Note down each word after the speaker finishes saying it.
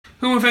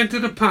who have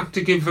entered a pact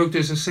to give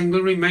voters a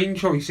single Remain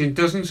choice in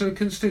dozens of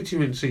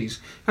constituencies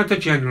at the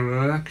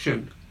general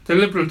election. The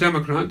Liberal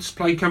Democrats,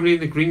 Plaid Cymru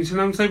and the Greens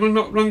announced they will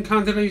not run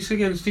candidates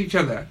against each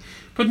other,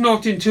 but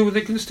not in two of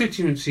the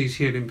constituencies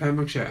here in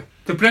Pembrokeshire.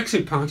 The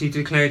Brexit Party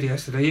declared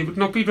yesterday it would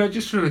not be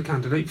registering a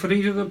candidate for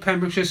either of the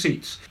Pembrokeshire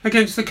seats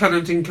against the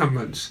current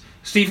incumbents,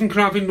 Stephen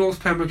Crabb in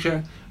North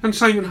Pembrokeshire and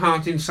Simon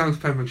Hart in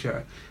South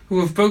Pembrokeshire, who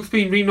have both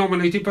been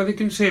re-nominated by the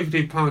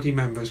Conservative Party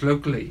members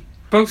locally.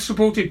 Both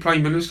supported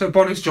Prime Minister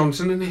Boris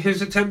Johnson in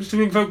his attempts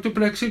to invoke the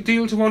Brexit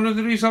deal to honour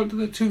the result of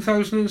the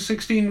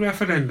 2016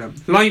 referendum.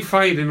 Live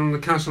firing on the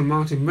Castle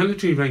Martin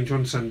military range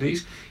on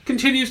Sundays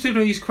continues to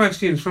raise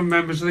questions from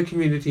members of the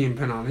community in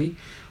Penally,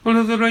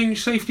 although the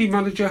range safety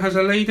manager has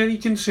allayed any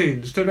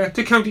concerns direct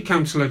to County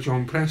Councillor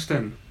John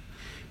Preston.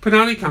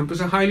 Penally Camp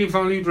is a highly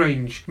valued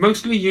range,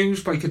 mostly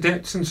used by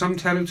cadets and some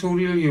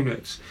territorial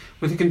units,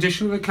 with the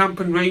condition of the camp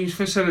and range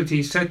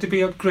facilities set to be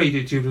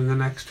upgraded during the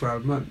next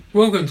 12 months.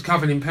 Wogan's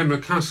Cavern in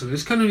Pembroke Castle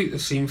is currently the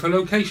scene for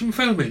location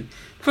filming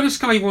for the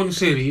Sky One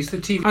series, the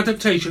TV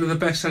adaptation of the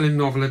best-selling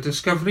novel A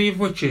Discovery of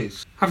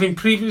Witches, having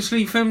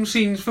previously filmed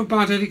scenes for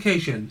Bad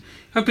Education,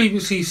 a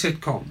BBC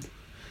sitcom.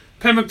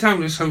 Pembroke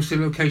Town has hosted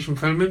location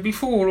filming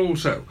before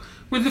also,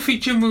 with the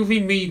feature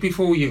movie Me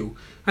Before You,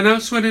 and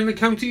elsewhere in the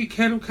county,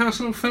 Carrow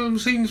Castle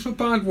filmed scenes for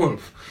Bad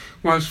Wolf,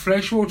 whilst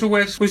Freshwater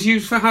West was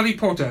used for Harry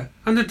Potter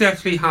and the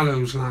Deathly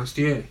Hallows last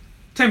year.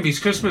 Tenby's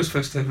Christmas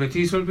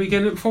festivities will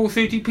begin at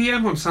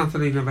 4:30pm on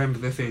Saturday, November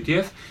the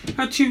 30th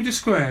at Tudor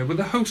Square,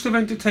 with a host of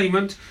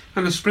entertainment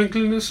and a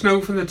sprinkling of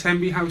snow from the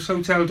Tenby House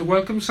Hotel to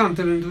welcome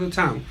Santa into the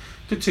town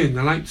to turn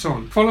the lights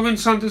on, following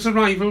Santa's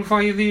arrival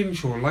via the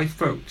inshore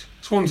lifeboat.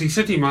 Swansea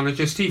City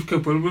manager Steve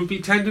Cooper will be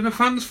attending a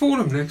fans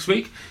forum next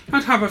week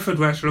at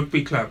Haverfordwest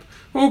Rugby Club,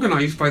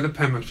 organised by the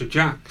Pembrokeshire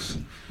Jacks.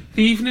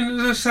 The evening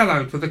is a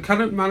sellout, with the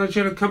current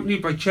manager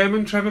accompanied by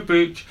Chairman Trevor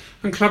Birch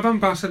and Club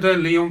Ambassador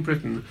Leon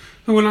Britton,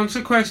 who will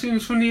answer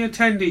questions from the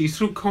attendees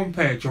through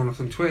compere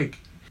Jonathan Twigg.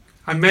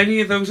 And many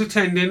of those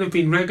attending have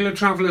been regular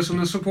travellers on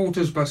the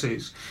supporters'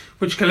 buses,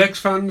 which collects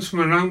fans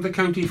from around the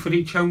county for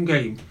each home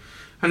game.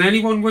 And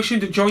anyone wishing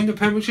to join the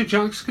Pembrokeshire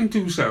Jacks can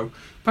do so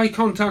by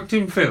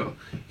contacting Phil,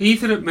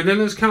 either at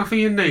Manila's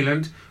Cafe in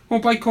Neyland or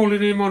by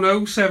calling him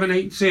on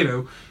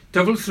 0780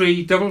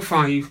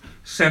 3355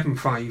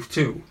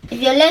 752.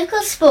 With your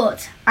local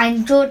sport,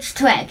 I'm George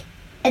Twigg.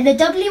 In the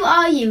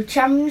WRU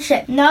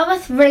Championship,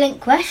 North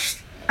relinquished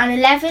an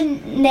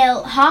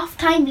 11-0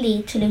 half-time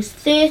lead to lose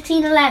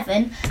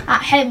 13-11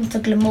 at home to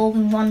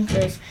Glamorgan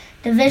Wanderers.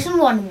 Division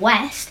 1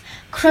 West,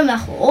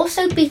 Crymych were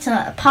also beaten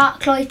at the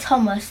Park Lloyd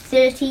Thomas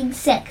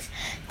 13-6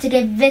 to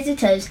give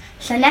visitors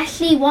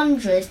Llanelli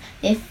Wanderers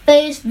their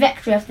first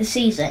victory of the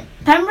season.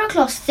 Pembroke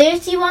lost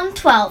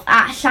 31-12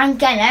 at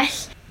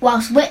Llangennych,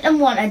 whilst Whitlam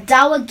won a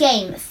dour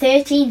game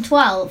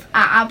 13-12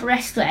 at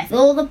Aberystwyth, with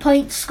all the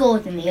points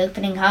scored in the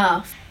opening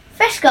half.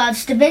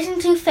 Fishguard's Division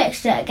 2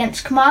 fixture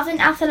against Carmarthen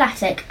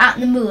Athletic at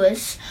the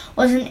Moors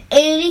was an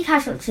early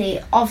casualty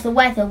of the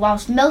weather,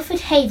 whilst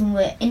Milford Haven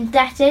were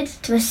indebted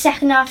to a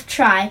second-half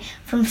try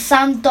from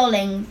Sam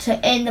Dolling to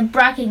earn the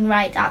bragging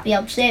right at the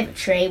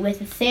Observatory, with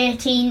a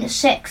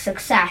 13-6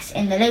 success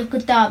in the local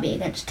derby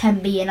against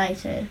Tenby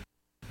United.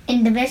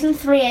 In Division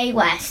 3A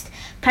West,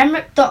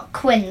 Pembroke Dock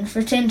Quins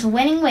returned to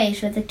winning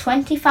ways with a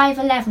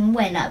 25-11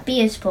 win at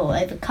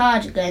Beersport over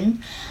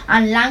Cardigan,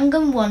 and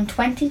Langham won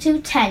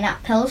 22-10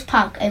 at Pills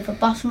Park over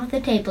bottom of the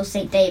table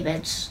St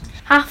David's.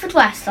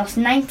 Haverfordwest lost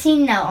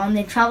 19-0 on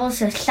their travels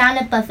to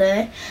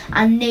Llanybydder,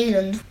 and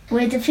Newland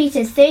were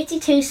defeated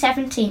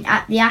 32-17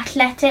 at the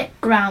Athletic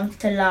Ground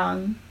to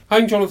Larne.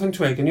 I'm Jonathan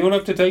Twigg, and you're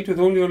up to date with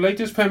all your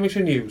latest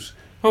Pembrokeshire news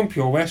on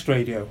Pure West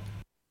Radio.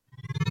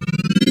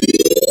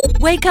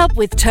 Wake up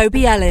with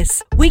Toby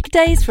Ellis,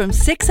 weekdays from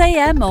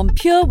 6am on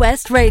Pure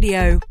West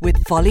Radio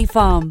with Folly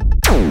Farm.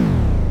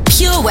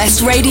 Pure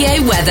West Radio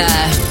weather.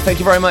 Thank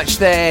you very much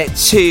there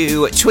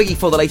to Twiggy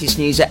for the latest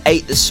news at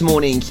 8 this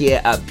morning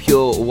here at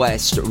Pure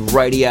West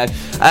Radio.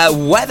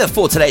 Weather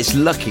for today is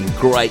looking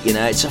great, you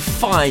know. It's a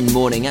fine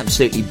morning,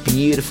 absolutely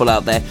beautiful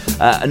out there.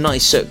 A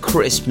nice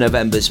crisp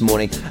November's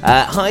morning.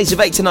 Highs of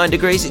 8 to 9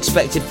 degrees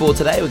expected for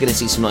today. We're going to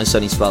see some nice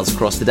sunny spells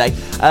across the day.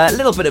 A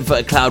little bit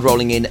of cloud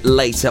rolling in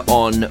later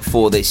on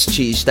for this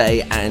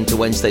Tuesday, and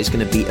Wednesday's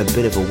going to be a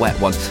bit of a wet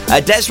one.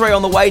 Desiree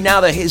on the way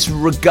now. His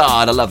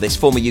Regard. I love this.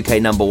 Former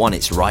UK number one.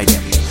 It's Riding.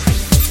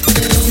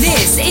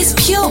 This is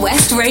Pure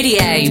West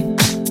Radio.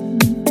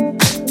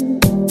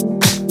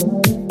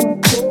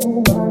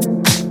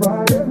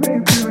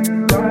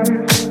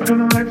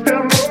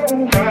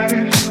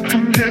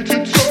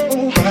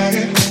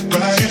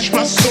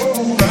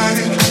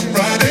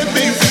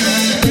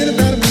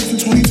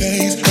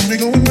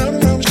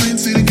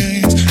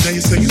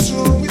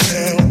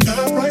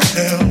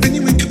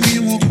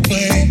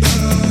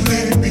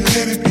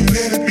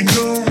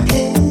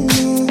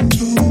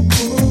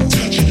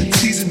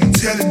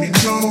 Telling me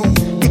no,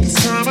 but this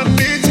time I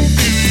need to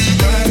feel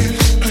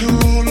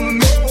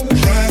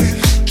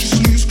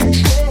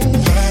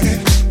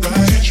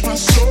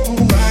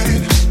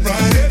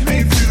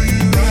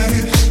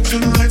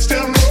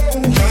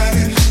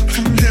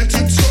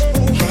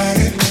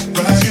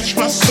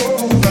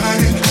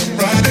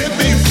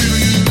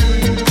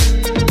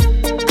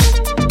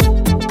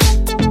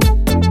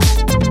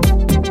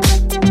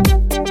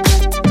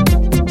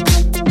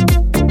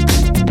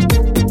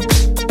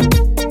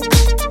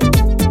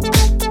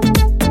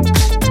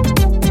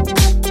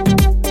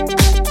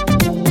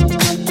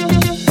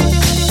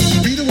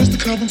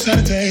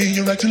Saturday.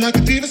 You're acting like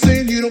a diva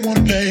saying you don't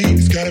wanna pay.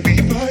 It's gotta be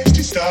your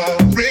feisty style.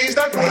 Raise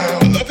that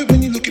round. I love it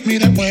when you look at me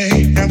that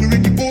way. Now we're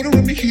in your border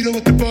and mojito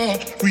at the bar.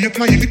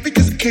 Reapply your lip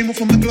because it came off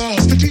from the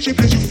glass. The DJ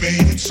plays your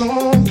favorite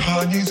song.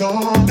 Kanye's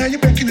on. Now you're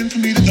beckoning for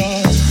me to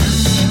dance.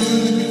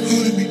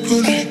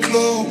 Put me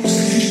close.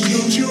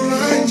 Close your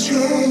eyes,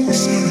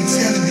 Someone's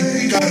telling me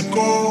we gotta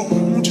go.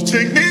 Won't you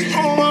take me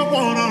home? I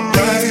wanna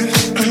ride it.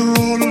 I don't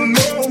roll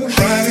alone.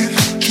 Ride it.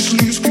 Just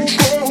lose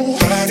control.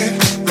 Ride it.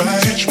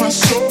 Catch my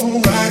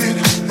soul. Ride it.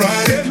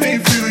 Make me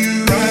feel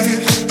you. Ride it.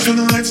 Turn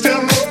the lights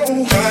down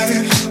low. Ride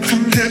it.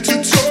 From head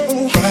to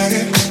toe. Ride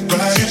it.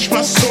 Catch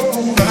my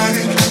soul. Ride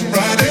it.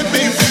 Make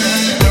me feel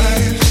you.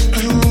 Ride it. I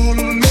don't roll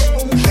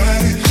alone.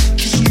 Ride it.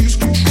 Just lose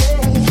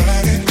control.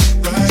 Ride it.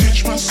 Catch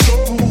my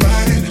soul.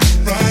 Ride it.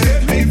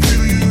 Make me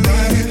feel you.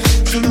 Ride it.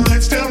 Turn the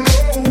lights down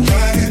low.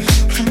 Ride it.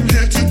 From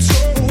head to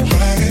toe.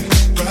 Ride it.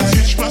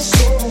 Catch my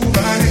soul.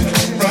 Ride it.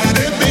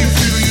 Make me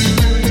feel you.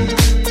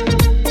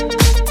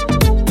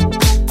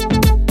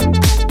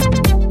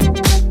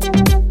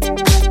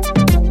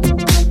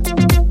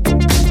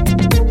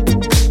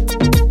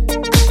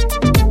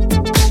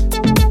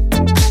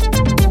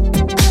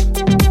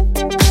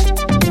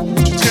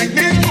 Take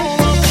me home,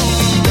 I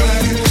wanna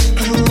ride it. I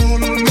don't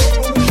roll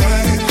alone.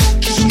 Ride it.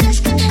 Just lose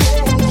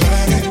control.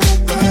 Ride it.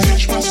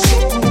 Catch my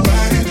soul.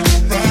 Ride it.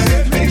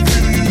 Make me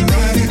feel you.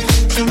 Ride it.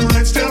 Turn the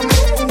lights down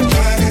low.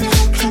 Ride it.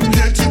 From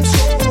head to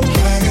toe.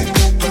 Ride it.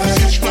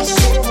 Catch my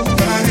soul.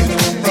 Ride it.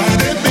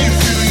 Make me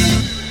feel you.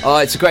 Oh,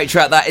 it's a great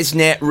track, that, isn't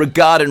it?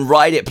 Regard and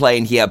Ride It,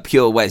 playing here at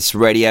Pure West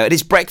Radio. It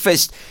is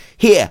breakfast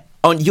here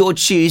on your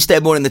Tuesday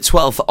morning, the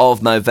 12th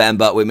of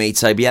November, with me,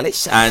 Toby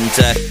Ellis. And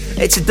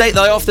it's a date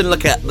that I often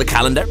look at the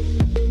calendar,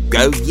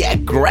 go, yeah,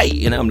 great.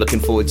 You know, I'm looking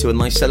forward to a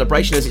nice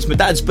celebration, as it's my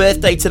dad's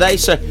birthday today.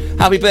 So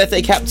happy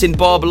birthday, Captain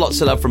Bob. Lots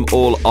of love from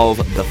all of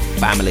the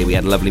family. We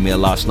had a lovely meal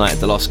last night at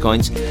the Lost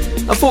Coins.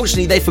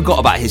 Unfortunately, they forgot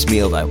about his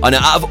meal, though. I know,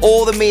 out of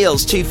all the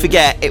meals to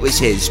forget, it was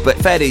his. But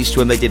fair dues to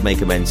them, they did make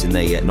amends and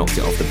they knocked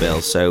it off the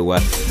bill. So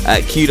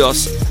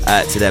kudos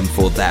to them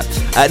for that.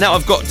 Now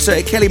I've got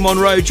Kelly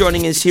Monroe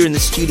joining us here in the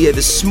studio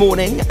this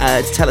morning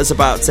to tell us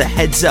about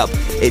Heads Up.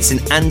 It's an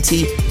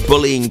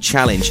anti-bullying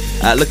challenge.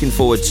 Looking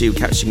forward to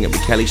catching up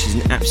with Kelly. She's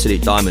an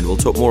absolute diamond. We'll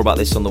talk more about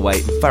this on the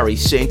way very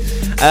soon.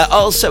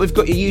 Also, we've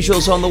got your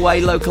usuals on the way,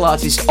 local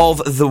artist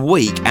of the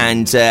week.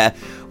 And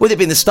with it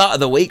being the start of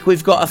the week,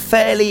 we've got a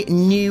fairly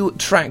new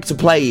track to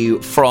play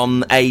you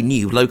from a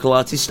new local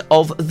artist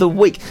of the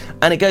week.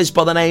 And it goes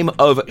by the name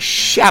of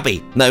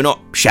Shabby. No, not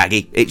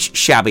Shaggy. It's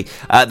Shabby.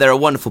 They're a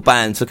wonderful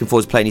band. Looking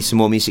forward to playing you some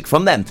more music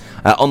from them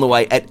on the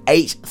way at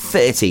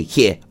 8:30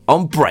 here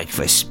on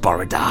Breakfast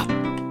Borada.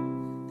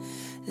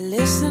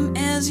 Listen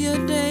as your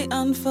day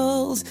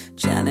unfolds.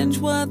 Challenge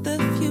what the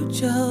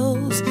future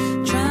holds.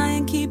 Try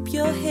and keep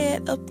your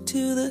head up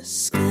to the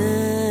sky.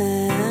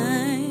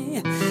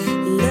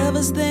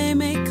 Lovers, they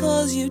may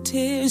cause you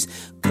tears.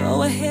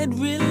 Go ahead,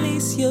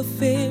 release your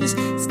fears.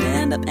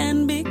 Stand up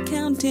and be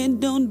counted.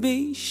 Don't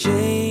be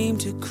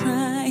ashamed to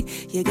cry.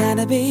 You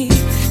gotta be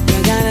bad.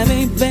 You gotta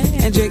be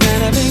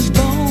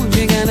bold.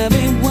 You gotta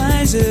be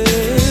wiser.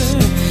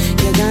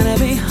 You gotta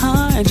be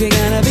hard, you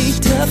gotta be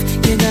tough,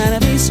 you gotta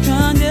be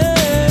stronger.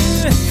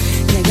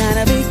 You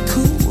gotta be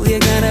cool, you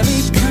gotta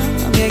be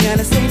calm, you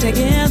gotta stay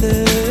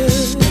together.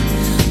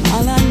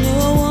 All I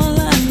know,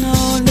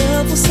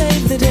 love will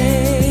save the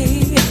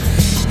day.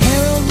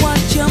 Herald what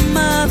your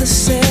mother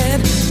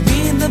said,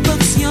 read the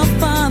books your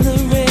father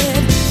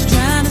read,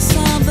 trying to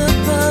solve the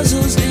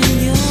puzzles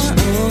in your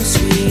own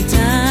sweet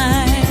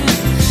time.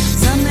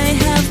 Some may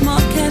have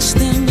more cash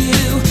than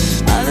you,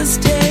 others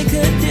take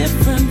a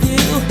different view.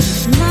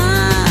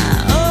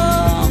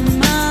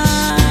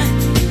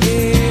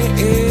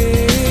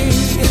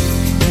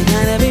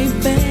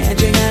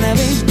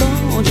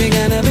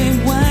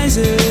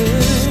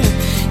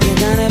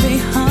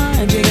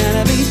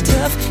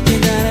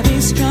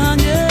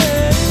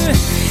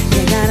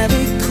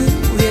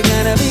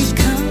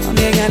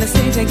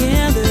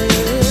 Together,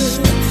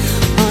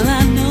 all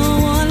I know,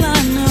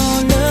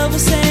 love will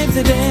save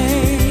the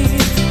day.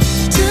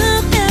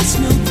 Time asks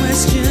no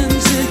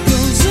questions, it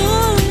goes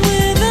on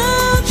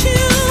without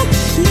you,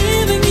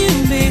 leaving you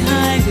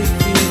behind if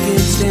you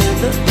can stand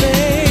the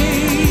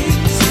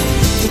pace.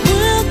 The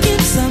world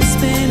keeps on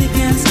spinning,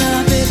 can't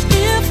stop it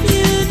if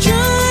you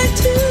try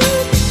to.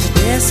 The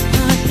best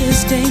part is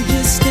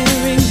danger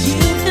staring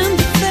you in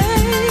the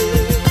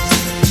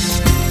face.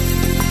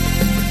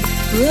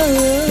 Whoa.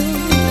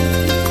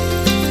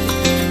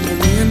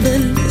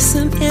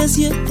 As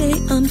your day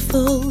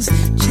unfolds,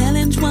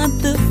 challenge what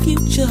the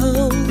future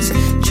holds.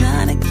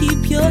 Try to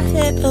keep your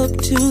head up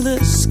to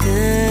the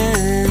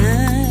sky.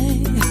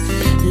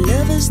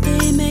 Lovers,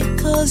 they may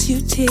cause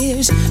you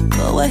tears.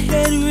 Go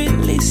ahead,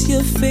 release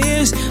your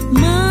fears.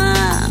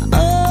 My,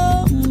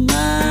 oh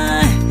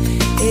my,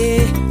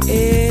 You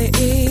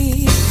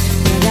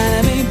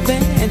gotta be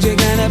bad, you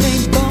gotta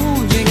be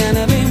bold, you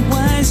gotta be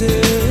wiser.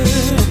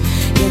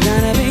 You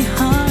gotta be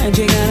hard,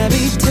 you gotta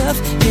be tough,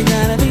 you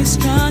gotta be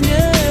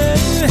stronger.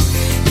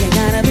 You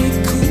gotta be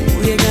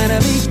cool, you gotta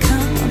be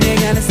calm, you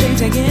gotta stay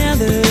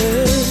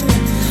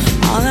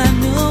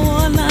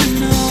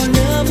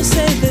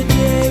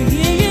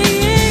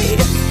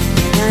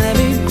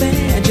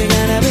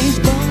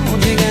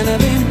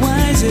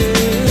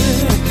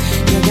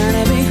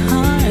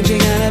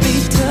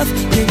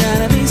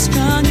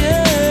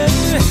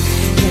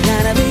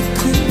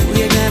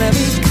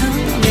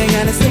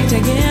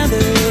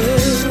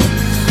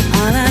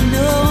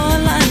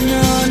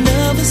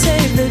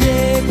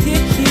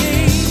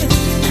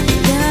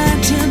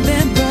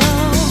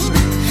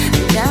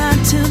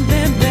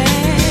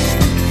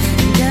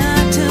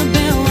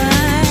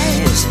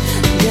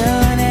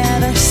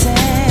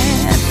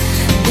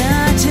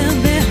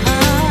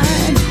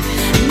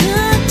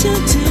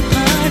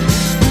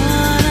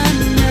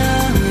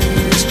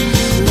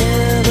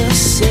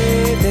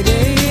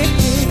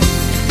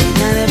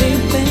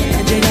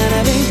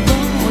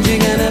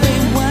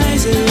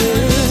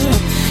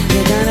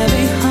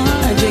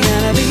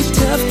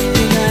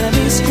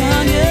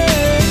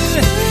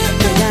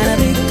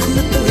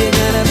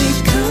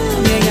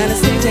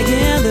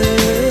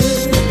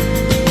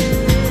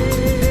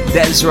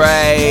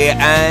Desiree,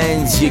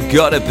 and you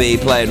gotta be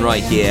playing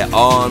right here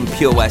on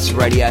Pure West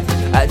Radio.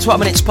 12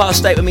 minutes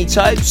past 8 with me,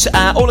 Tues.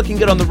 All looking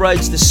good on the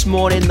roads this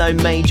morning, no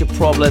major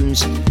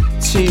problems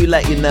to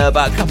let you know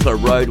about. A couple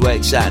of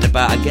roadworks out and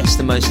about. I guess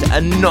the most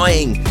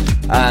annoying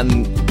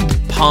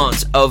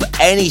part of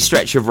any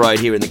stretch of road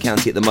here in the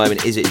county at the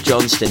moment is at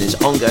Johnston. There's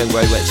ongoing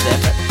roadworks there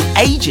for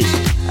ages.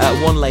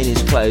 One lane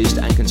is closed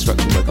and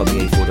construction work on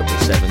the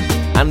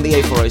A477 and the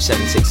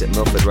A4076 at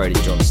Milford Road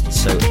in Johnston,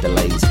 so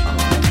delays are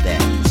there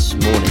this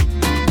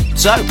morning.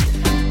 So,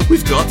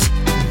 we've got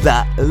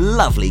that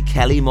lovely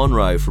Kelly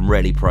Monroe from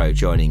Really Pro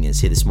joining us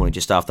here this morning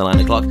just after 9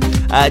 o'clock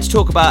to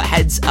talk about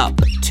Heads Up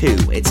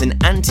 2. It's an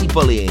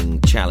anti-bullying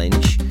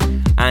challenge,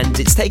 and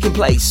it's taking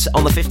place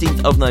on the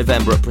 15th of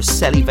November at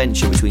Preseli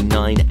Venture between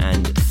 9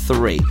 and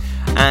 3.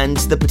 And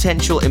the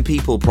Potential in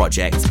People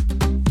project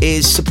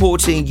is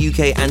supporting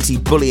UK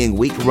Anti-Bullying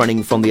Week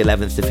running from the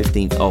 11th to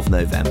 15th of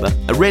November.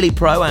 Really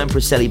Pro and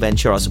Preseli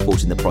Venture are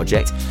supporting the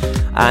project,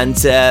 and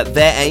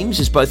their aims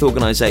as both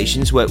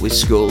organisations work with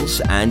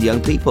schools and young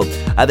people.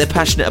 They're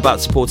passionate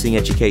about supporting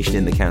education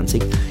in the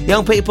county.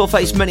 Young people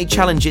face many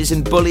challenges,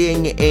 and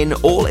bullying in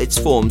all its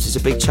forms is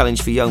a big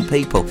challenge for young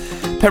people.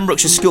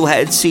 Pembrokeshire school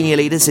heads, senior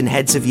leaders and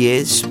heads of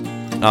years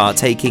are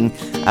taking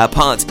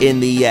part in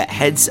the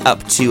Heads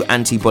Up to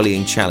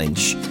Anti-Bullying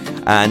Challenge,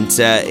 and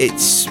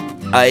it's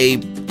a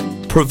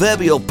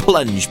proverbial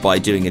plunge by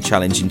doing a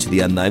challenge into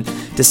the unknown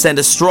to send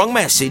a strong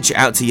message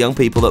out to young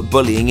people that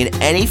bullying in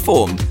any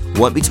form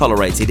won't be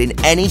tolerated in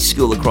any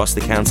school across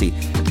the county,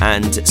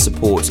 and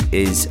support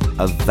is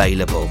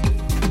available.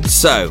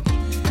 So,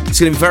 it's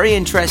going to be very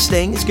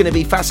interesting. It's going to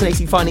be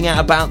fascinating finding out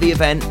about the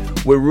event.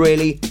 We're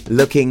really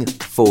looking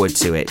forward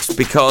to it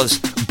because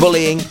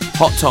bullying,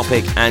 hot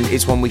topic, and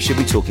it's one we should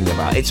be talking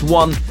about. It's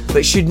one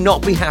that should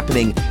not be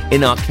happening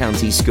in our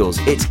county schools.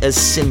 It's as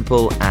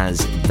simple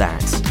as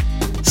that.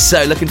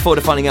 So looking forward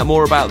to finding out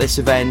more about this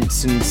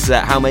event and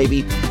how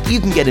maybe you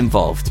can get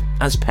involved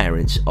as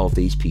parents of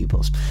these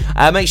pupils.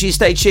 Make sure you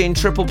stay tuned.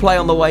 Triple play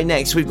on the way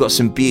next. We've got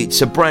some buttes,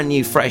 a brand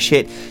new fresh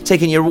hit,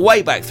 taking you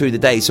way back through the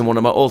days and one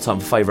of my all-time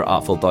favourite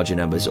Artful Dodger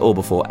numbers, all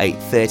before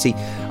 8:30.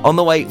 On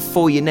the way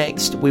for you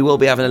next, we will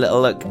be having a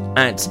little look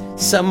at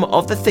some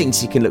of the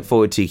things you can look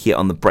forward to here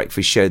on The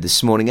Breakfast Show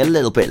this morning a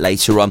little bit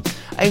later on,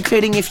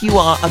 including if you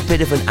are a bit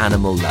of an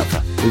animal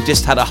lover. We've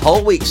just had a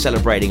whole week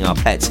celebrating our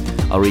pets.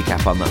 I'll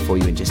recap on that for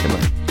you in just a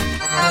moment.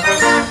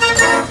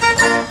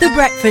 The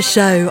Breakfast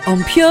Show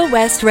on Pure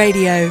West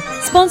Radio,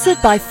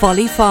 sponsored by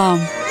Folly Farm.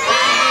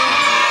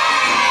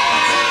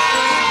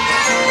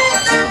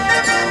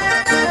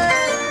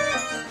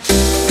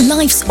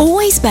 Life's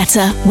always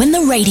better when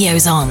the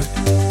radio's on.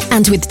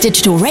 And with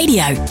digital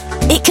radio,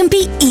 it can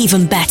be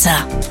even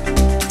better.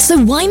 So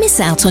why miss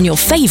out on your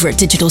favourite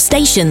digital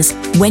stations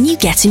when you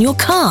get in your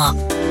car?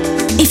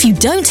 If you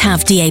don't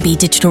have DAB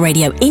digital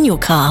radio in your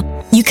car,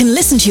 you can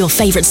listen to your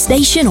favourite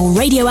station or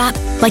radio app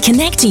by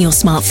connecting your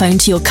smartphone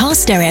to your car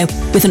stereo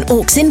with an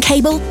aux-in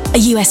cable, a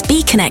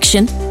USB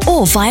connection,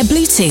 or via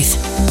Bluetooth,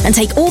 and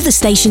take all the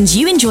stations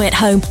you enjoy at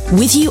home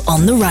with you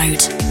on the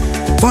road.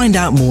 Find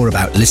out more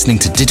about listening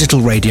to digital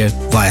radio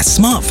via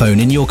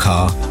smartphone in your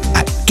car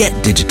at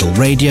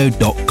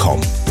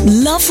getdigitalradio.com.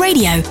 Love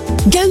radio.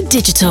 Go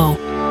digital.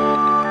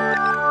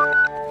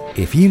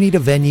 If you need a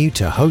venue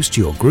to host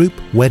your group,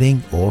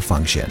 wedding or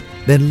function,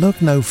 then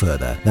look no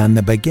further than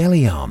the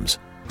Begelly Arms.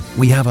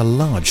 We have a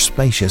large,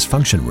 spacious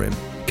function room,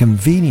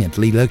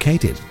 conveniently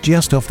located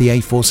just off the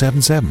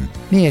A477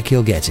 near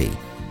Kilgetty.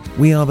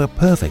 We are the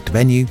perfect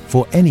venue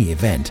for any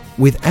event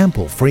with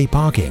ample free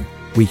parking.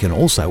 We can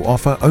also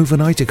offer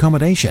overnight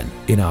accommodation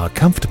in our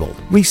comfortable,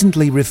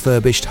 recently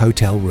refurbished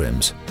hotel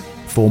rooms.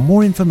 For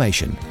more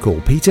information,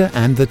 call Peter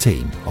and the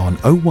team on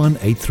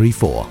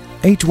 01834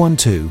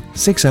 812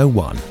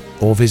 601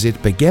 or visit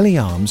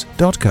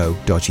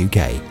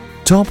begellyarms.co.uk.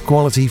 Top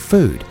quality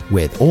food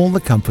with all the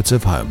comforts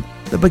of home.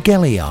 The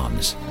Begelly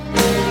Arms.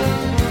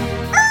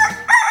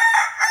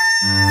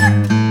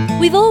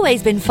 We've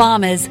always been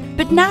farmers,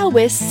 but now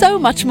we're so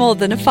much more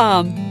than a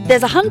farm.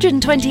 There's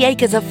 120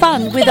 acres of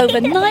fun with over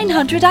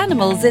 900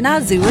 animals in our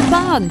zoo and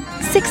barn.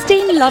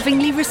 16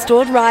 lovingly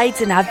restored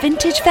rides in our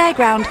vintage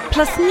fairground,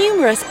 plus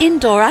numerous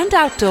indoor and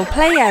outdoor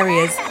play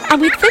areas.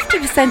 And with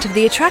 50% of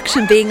the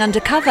attraction being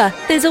undercover,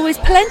 there's always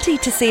plenty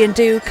to see and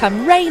do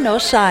come rain or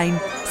shine.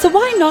 So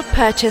why not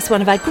purchase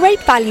one of our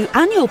great value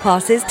annual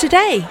passes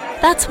today?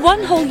 That's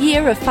one whole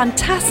year of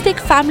fantastic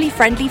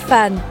family-friendly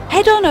fun.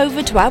 Head on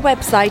over to our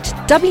website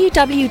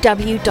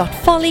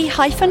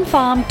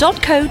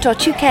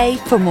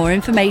www.folly-farm.co.uk for more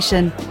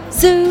information.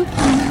 Zoo,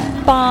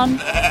 barn,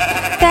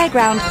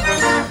 fairground,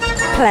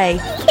 play.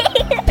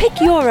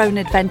 Pick your own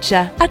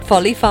adventure at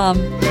Folly Farm.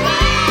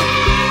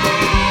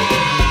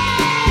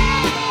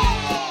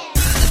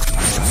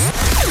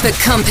 For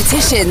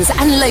competitions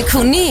and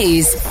local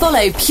news,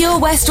 follow Pure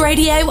West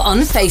Radio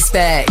on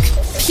Facebook.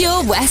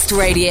 Pure West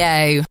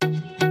Radio.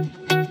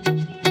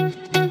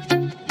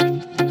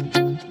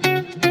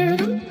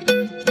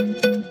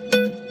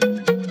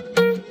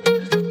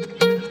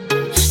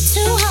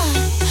 Too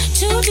high,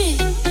 too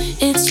deep.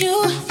 It's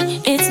you,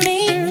 it's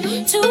me.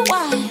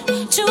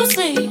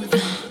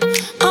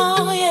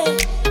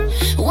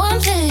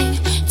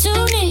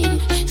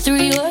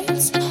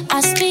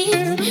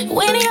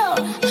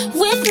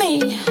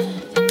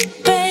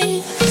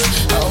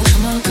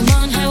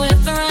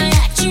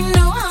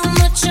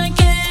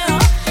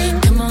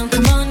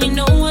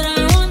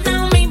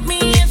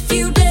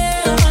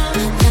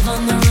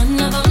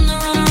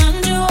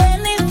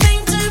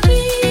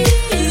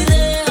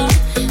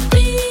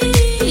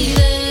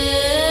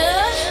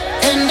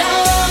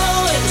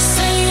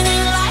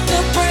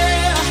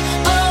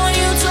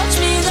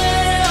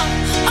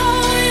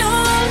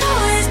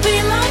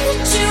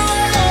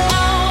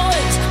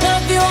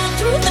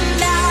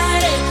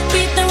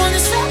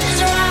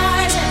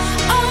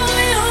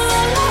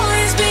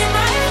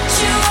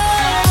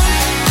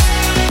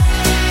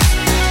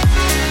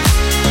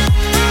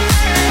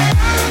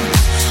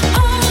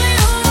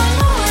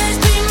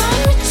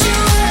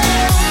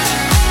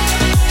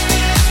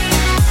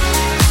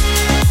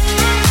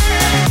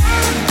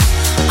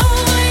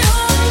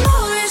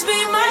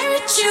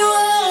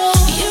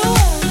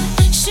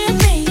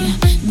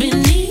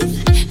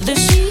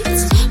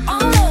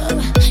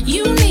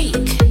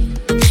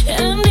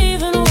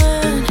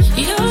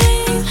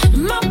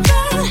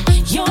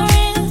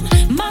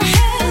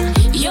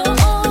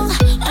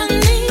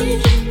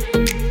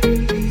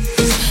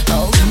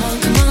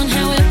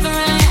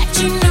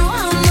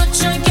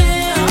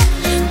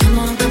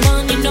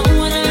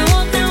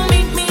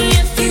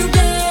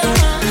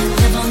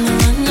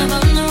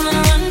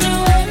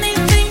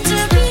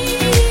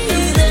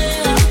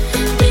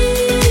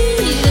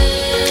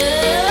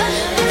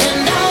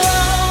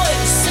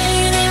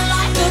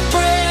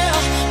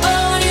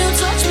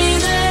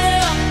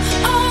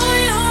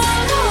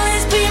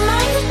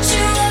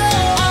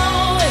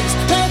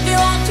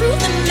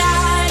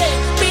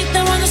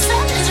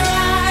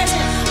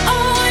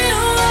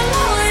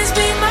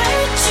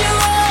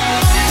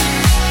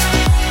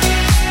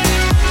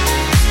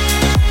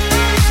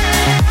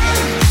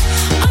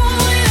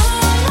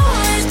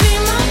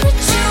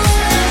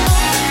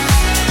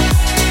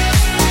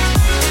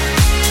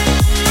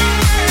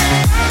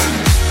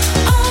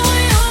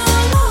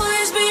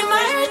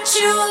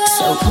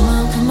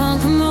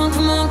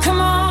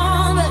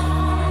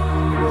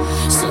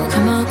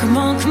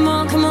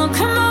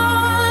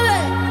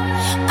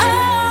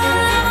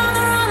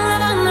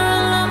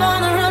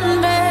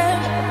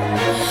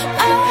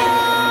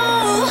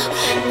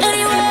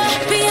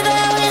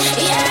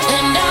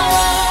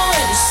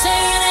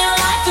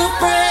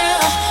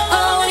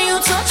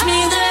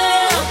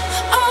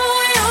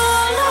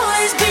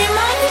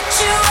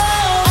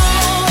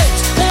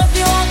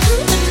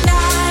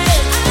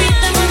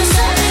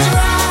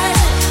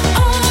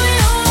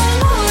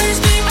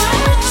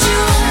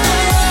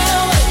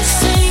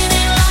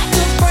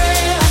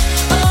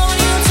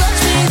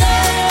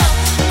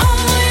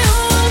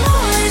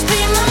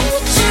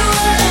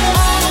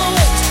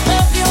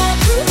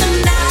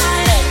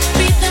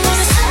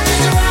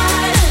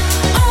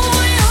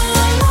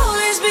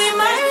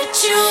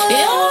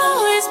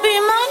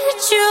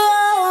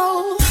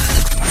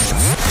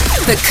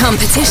 For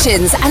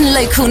competitions and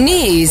local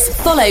news,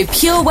 follow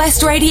Pure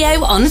West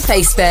Radio on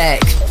Facebook.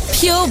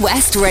 Pure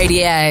West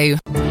Radio.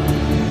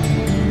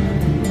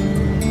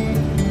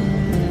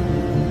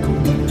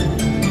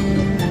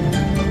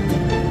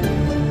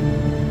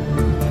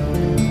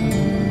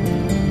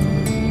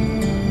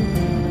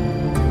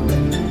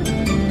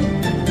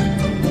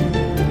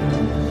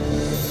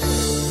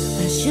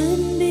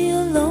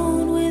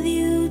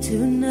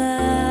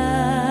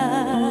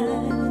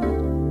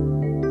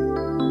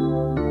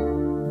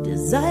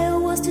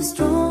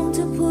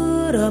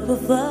 A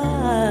fight.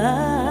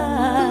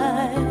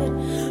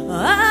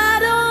 I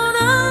don't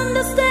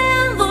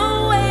understand the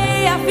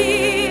way I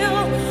feel,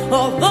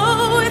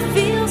 although it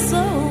feels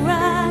so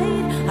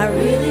right. I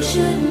really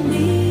shouldn't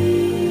be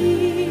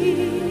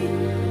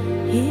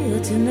here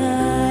tonight.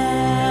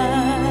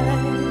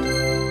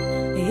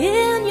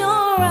 In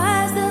your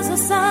eyes there's a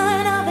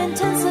sign of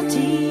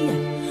intensity.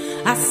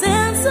 I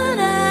sense an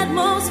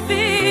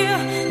atmosphere.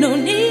 No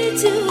need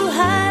to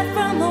hide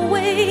from the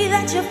way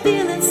that you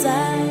feel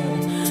inside.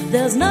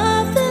 There's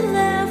nothing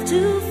left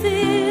to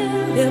fear,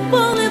 if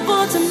only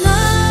for tonight.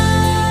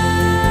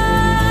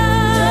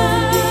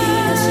 Don't be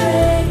a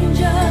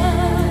stranger.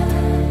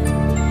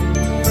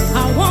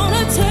 I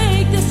wanna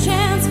take this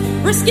chance,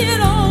 risk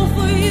it all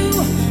for you,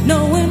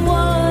 knowing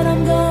what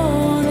I'm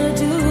gonna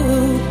do,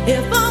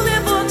 if only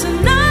for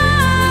tonight.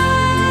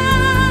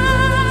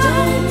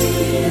 Don't be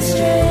a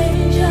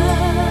stranger.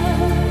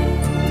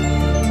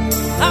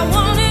 I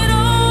want it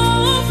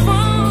all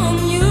from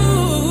you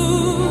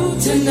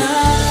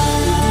tonight.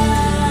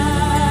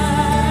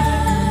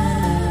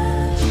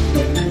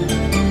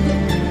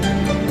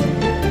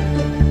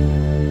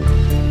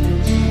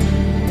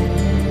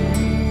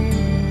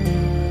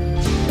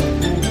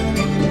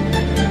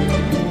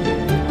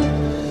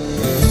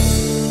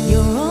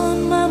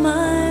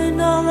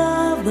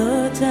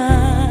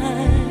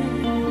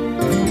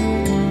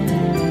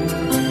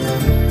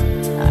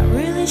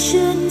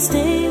 Shouldn't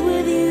stay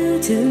with you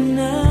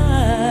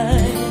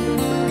tonight,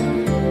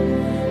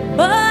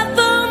 but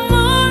the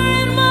more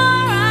and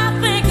more I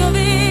think of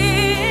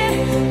it,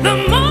 the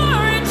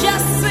more it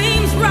just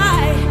seems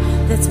right.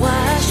 That's why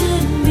I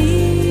shouldn't be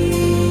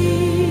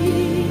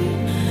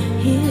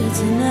here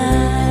tonight.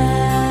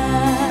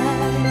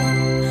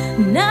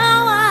 Now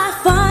I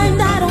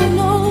find I don't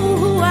know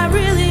who I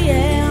really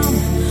am.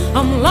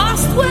 I'm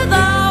lost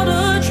without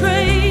a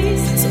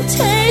trace. So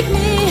take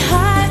me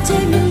high,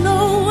 take me low,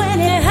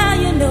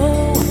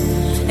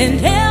 and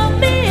help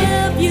me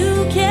if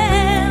you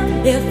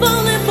can, if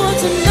only for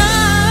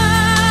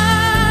tonight.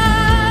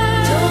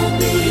 Don't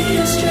be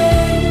a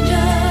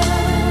stranger.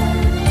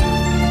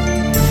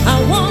 I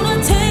wanna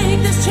take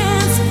this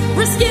chance,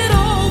 risk it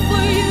all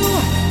for you,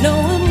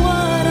 knowing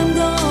what I'm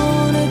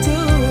gonna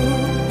do,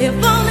 if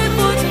only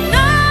for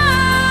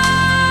tonight.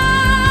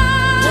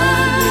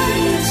 Don't be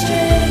a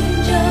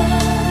stranger.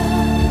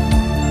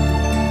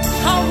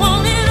 I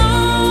want it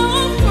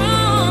all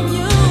from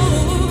you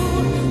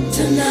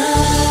tonight.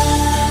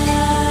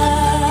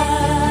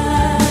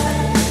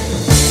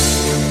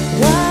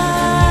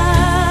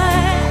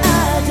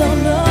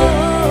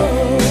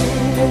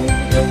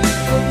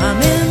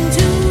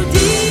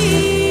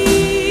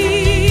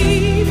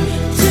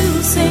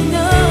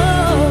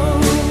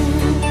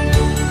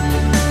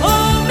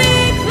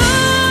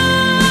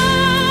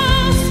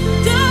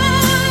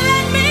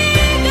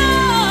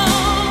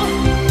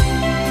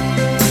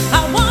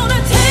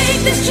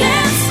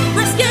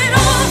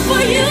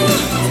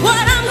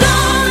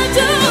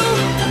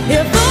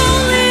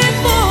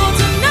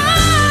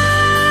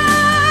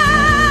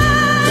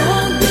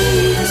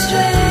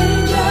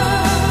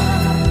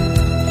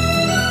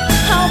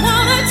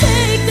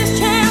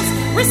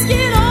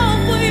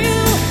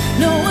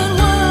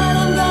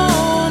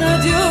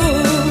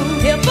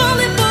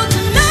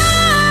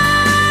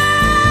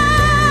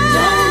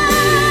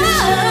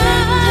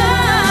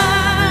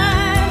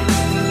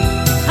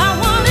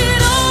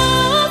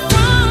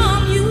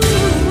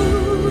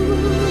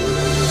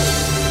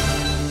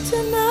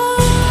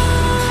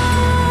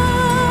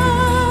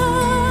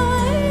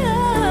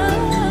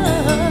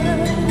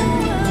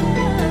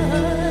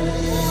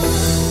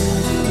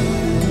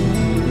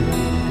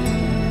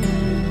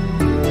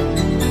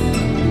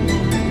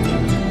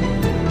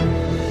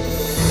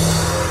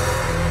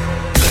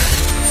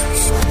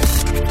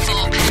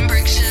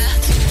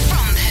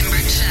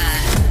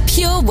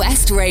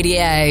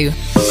 Radio.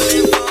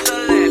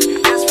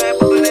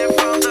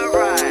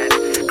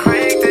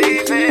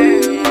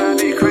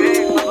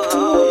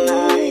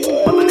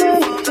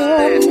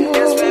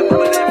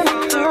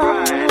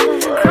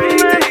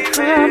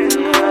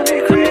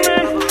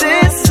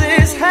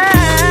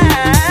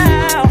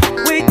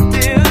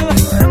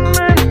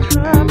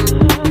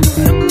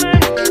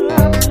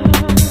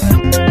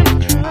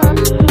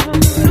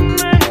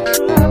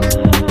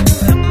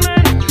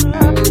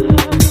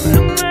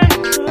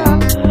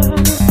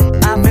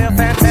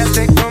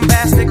 Fantastic,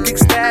 bombastic,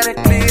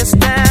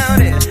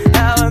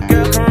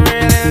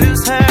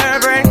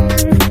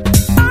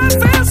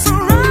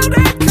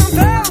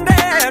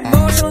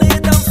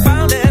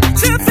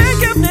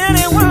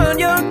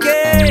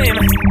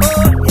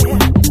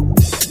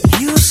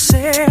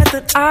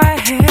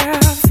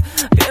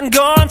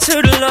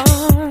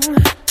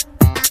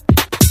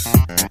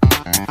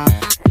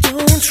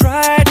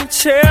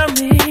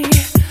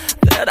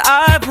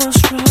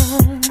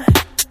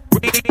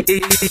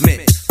 Totally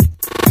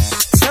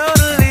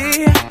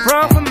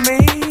wrong for me.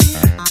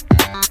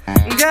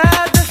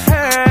 Got the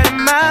hurt in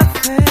my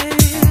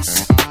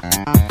face.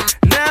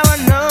 Now I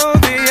know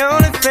the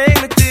only thing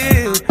to do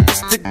is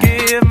to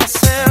give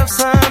myself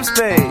some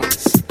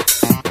space.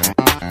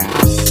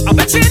 I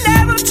bet she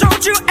never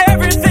told you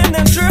everything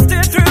that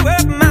drifted through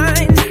her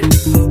mind,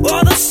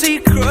 all the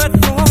secret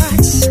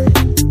thoughts.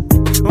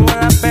 Well,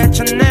 I bet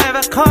you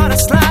never caught her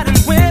sliding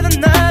with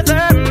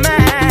another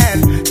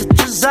man. So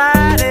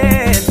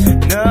decided,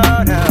 no.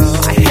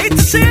 I hate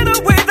to see the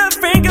way the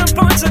finger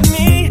points at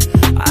me.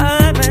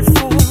 I'm at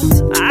fault,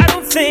 I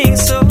don't think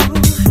so.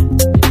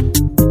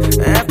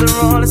 After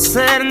all is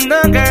said and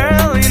done,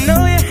 girl, you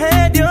know you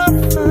had your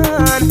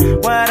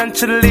fun. Why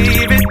don't you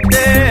leave it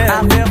there?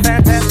 I feel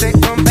fantastic,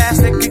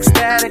 bombastic,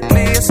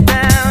 ecstatically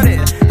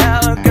astounded. How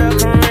a girl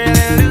can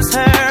really lose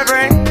her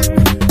brain.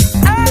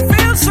 I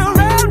feel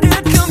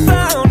surrounded,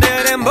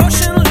 confounded,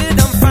 emotionally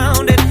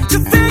dumbfounded. To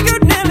think you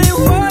nearly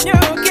won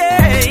your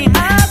game. I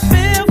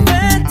feel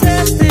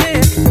fantastic,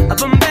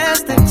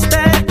 bombastic,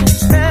 ecstatic,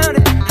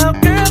 astounded. How a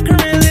girl can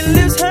really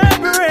lose her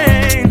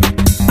brain.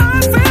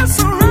 I feel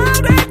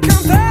surrounded,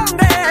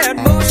 confounded,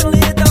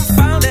 emotionally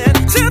dumbfounded.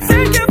 To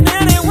think you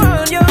nearly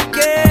won your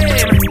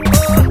game.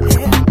 Oh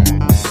yeah.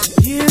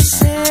 You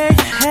say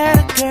you had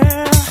a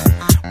girl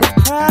with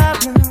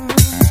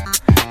problems.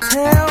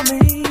 Tell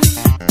me,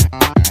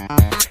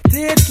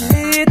 did it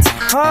lead to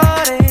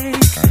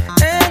heartache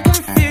and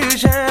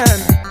confusion?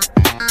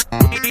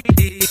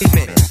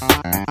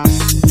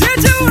 Did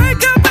you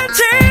wake up in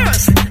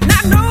tears,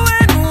 not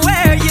knowing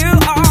where you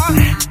are?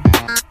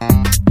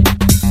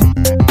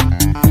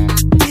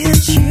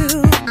 Did you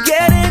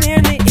get it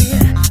in the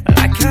ear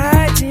like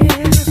I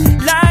did?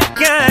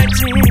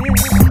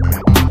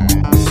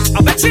 I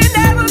bet she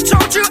never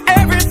told you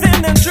everything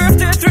that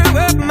drifted through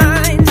her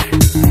mind,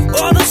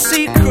 all the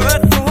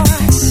secret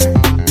thoughts.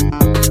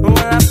 Well,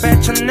 I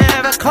bet you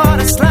never caught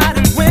her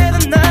sliding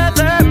with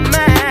another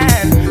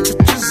man.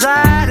 So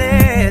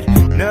decided,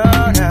 no.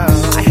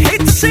 I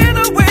hate to see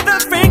the way the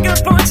finger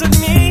points at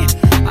me.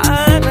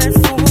 I'm at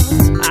fault,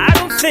 I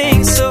don't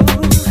think so.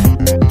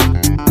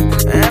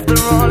 After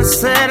all is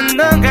said and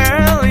done,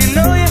 girl, you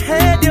know you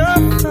had your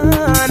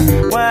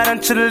fun. Why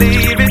don't you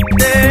leave it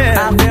there?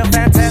 I feel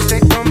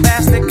fantastic,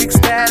 bombastic,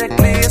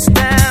 ecstatically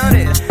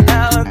astounded.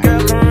 How a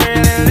girl can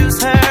really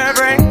lose her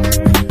brain.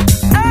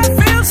 I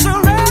feel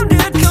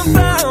surrounded,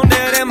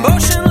 confounded,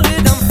 emotionally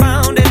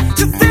dumbfounded.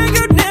 To think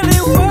you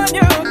nearly won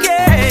your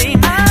game.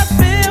 I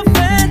feel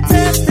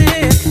fantastic,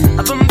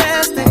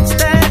 bombastic,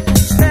 ecstatic,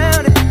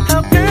 astounded. How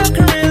a girl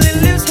can really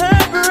lose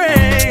her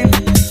brain.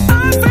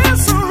 I feel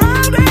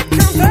surrounded,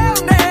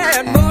 confounded,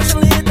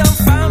 emotionally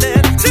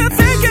dumbfounded. To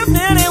think you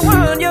nearly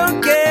won your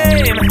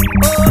game.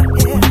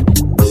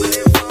 Oh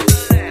yeah.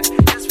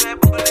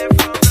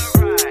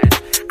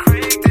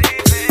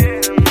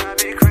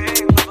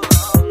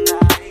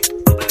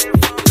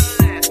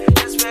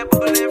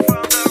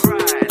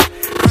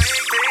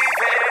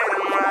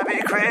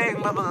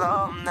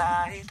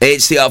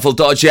 It's the Artful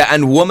Dodger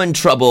and Woman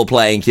Trouble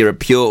playing here at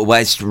Pure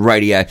West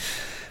Radio.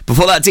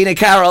 Before that, Dina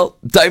Carroll,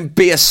 Don't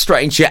Be a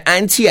Stranger,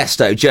 and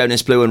Tiesto,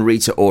 Jonas Blue and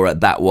Rita Ora,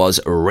 that was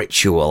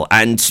Ritual.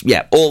 And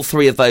yeah, all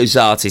three of those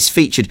artists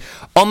featured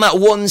on that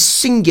one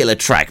singular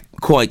track.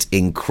 Quite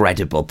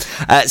incredible.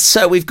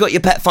 So we've got your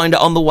pet finder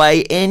on the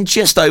way in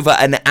just over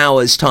an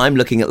hour's time,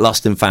 looking at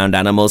lost and found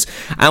animals.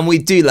 And we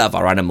do love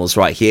our animals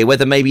right here,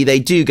 whether maybe they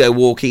do go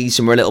walkies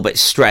and we're a little bit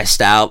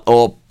stressed out,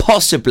 or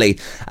possibly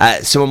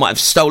someone might have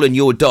stolen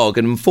your dog.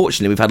 And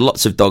unfortunately, we've had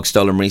lots of dogs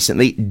stolen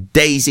recently.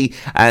 Daisy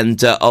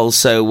and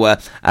also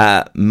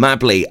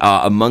Mabley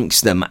are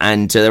amongst them,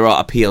 and there are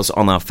appeals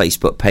on our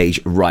Facebook page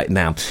right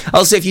now.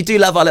 Also, if you do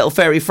love our little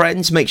furry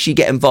friends, make sure you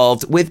get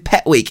involved with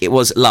Pet Week. It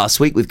was last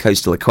week with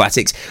Coastal Aquatics.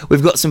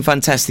 We've got some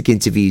fantastic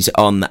interviews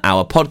on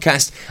our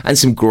podcast and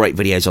some great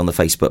videos on the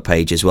Facebook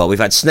page as well. We've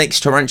had snakes,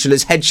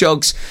 tarantulas,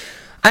 hedgehogs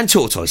and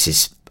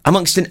tortoises,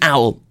 amongst an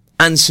owl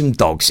and some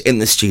dogs in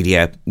the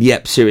studio.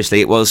 Yep,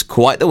 seriously, it was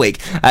quite the week.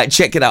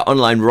 Check it out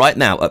online right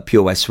now at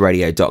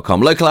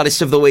purewestradio.com. Local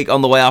Artist of the Week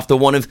on the way after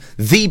one of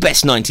the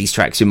best 90s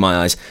tracks in my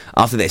eyes.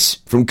 After this,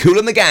 from Kool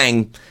and the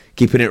Gang,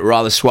 keeping it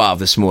rather suave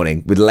this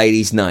morning with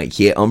Ladies' Night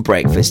here on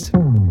Breakfast.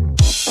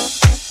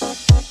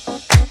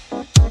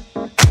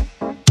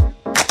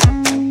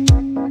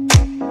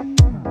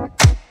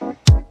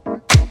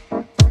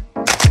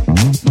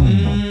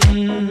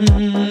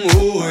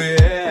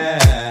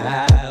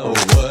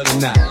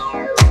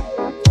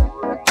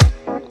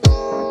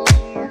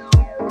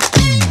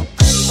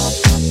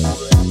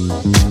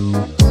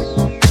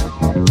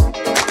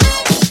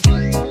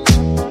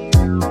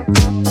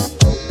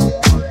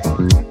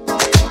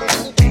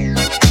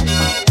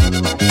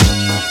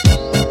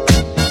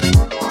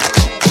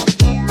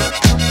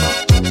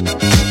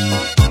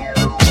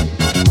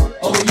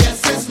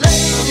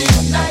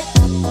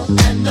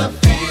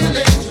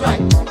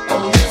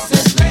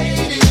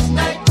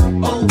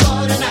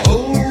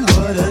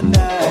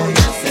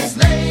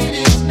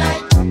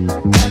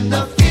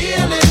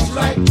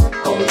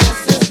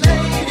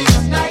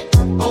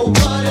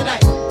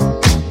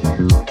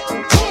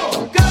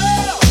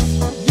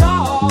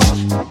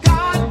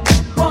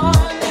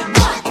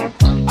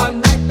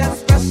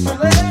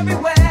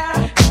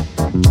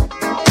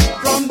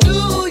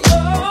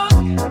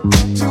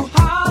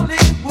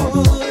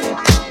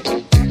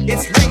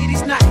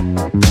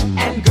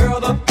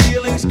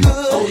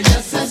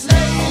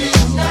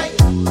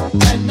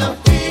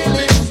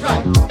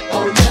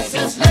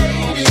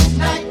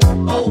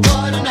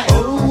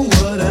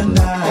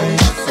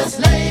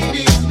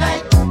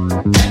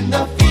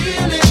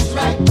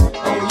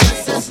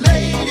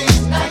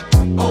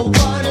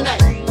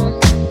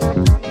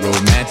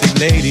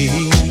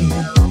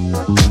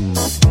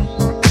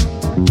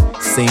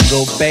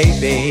 little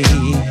baby.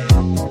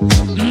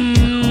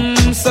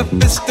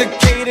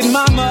 Sophisticated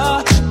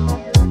mama.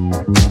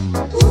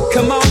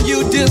 Come on,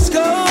 you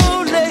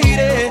disco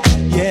lady.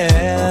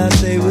 Yeah,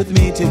 stay with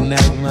me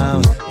tonight,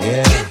 mama.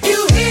 Yeah. If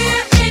you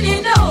hear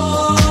any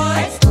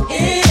noise,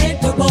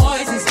 it's the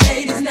boys and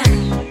ladies night.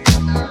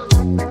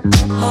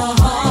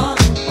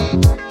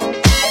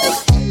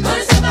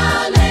 Gonna step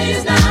out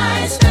ladies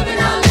night, stepping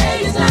out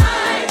ladies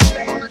night.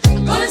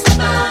 Gonna step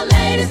out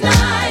ladies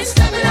night,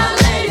 stepping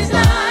out ladies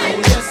night.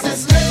 Oh yes,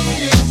 it's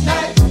ladies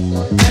night,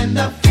 and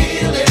the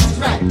feel is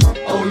right.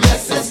 Oh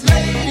yes, it's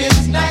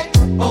ladies night.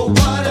 Oh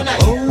what a night.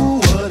 Oh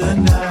what a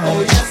night.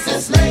 Oh yes,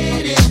 it's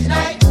ladies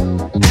night,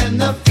 and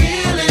the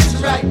feel is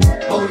right.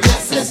 Oh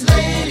yes, it's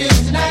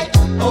ladies night.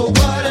 Oh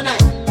what a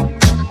night.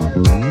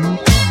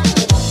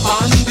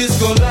 On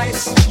disco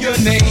lights, your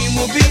name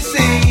will be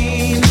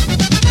seen.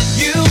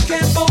 You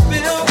can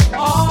fulfill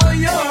all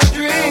your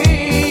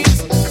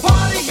dreams.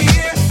 Party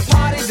here,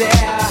 party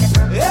there,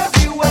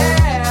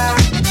 everywhere.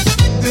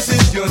 This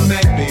is your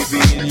night,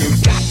 baby, and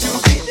you've got to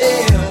be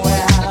there.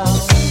 Well,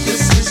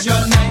 This is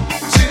your night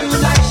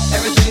tonight.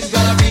 Everything's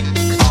gonna be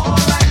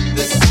alright.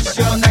 This is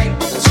your night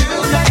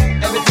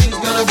tonight. Everything's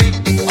gonna be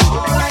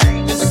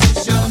alright. This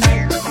is your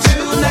night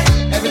tonight.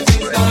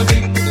 Everything's gonna be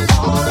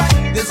alright.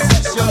 This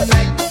is your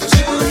night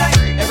tonight.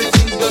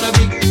 Everything's gonna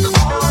be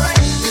alright.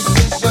 This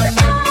is your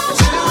night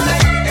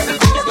tonight.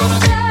 Everything's gonna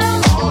be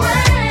alright.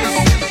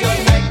 This is your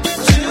night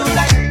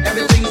tonight.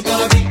 Everything's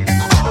gonna be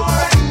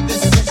alright.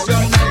 This is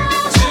your night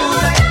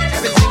tonight.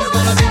 Everything's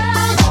gonna be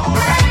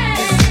alright. This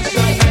is your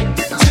night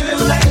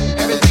tonight.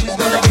 Everything's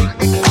gonna be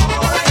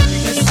alright.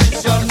 This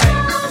is your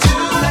night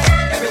tonight.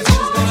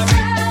 Everything's gonna be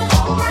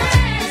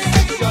alright. This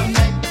is your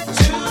night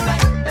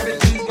tonight.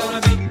 Everything's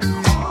gonna be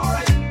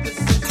alright.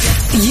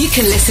 You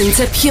can listen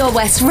to Pure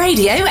West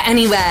Radio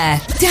anywhere.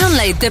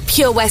 Download the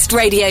Pure West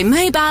Radio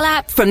mobile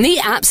app from the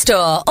App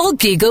Store or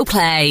Google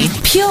Play.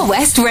 Pure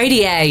West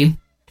Radio.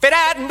 If it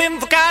hadn't been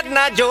for Cotton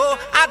Eye Joe,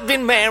 I'd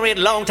been married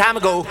a long time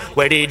ago.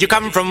 Where did you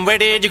come from? Where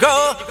did you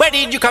go? Where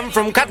did you come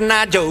from, Cotton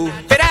Eye Joe?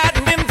 If it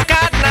hadn't been for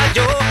Cotton Eye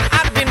Joe,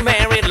 I'd been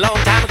married a long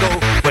time ago.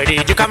 Where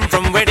did you come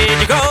from? Where did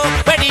you go?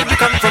 Where did you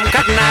come from,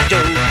 Cotton Eye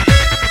Joe?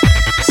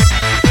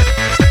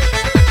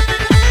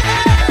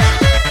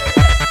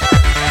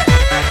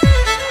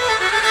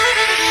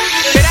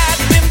 If it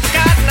hadn't been for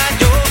Cotton Eye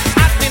Joe,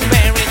 I'd been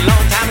married a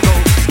long time ago.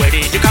 Where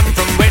did you come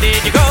from? Where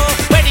did you go?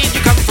 Where did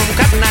you come from,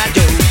 Cotton Eye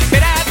Joe? If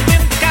it hadn't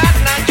been for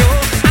Cotton Eye Joe,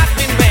 I'd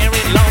been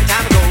married a long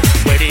time ago.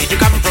 Where did you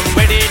come from?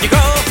 Where did you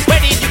go? Where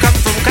did you come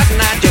from,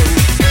 Cotton Eye Joe?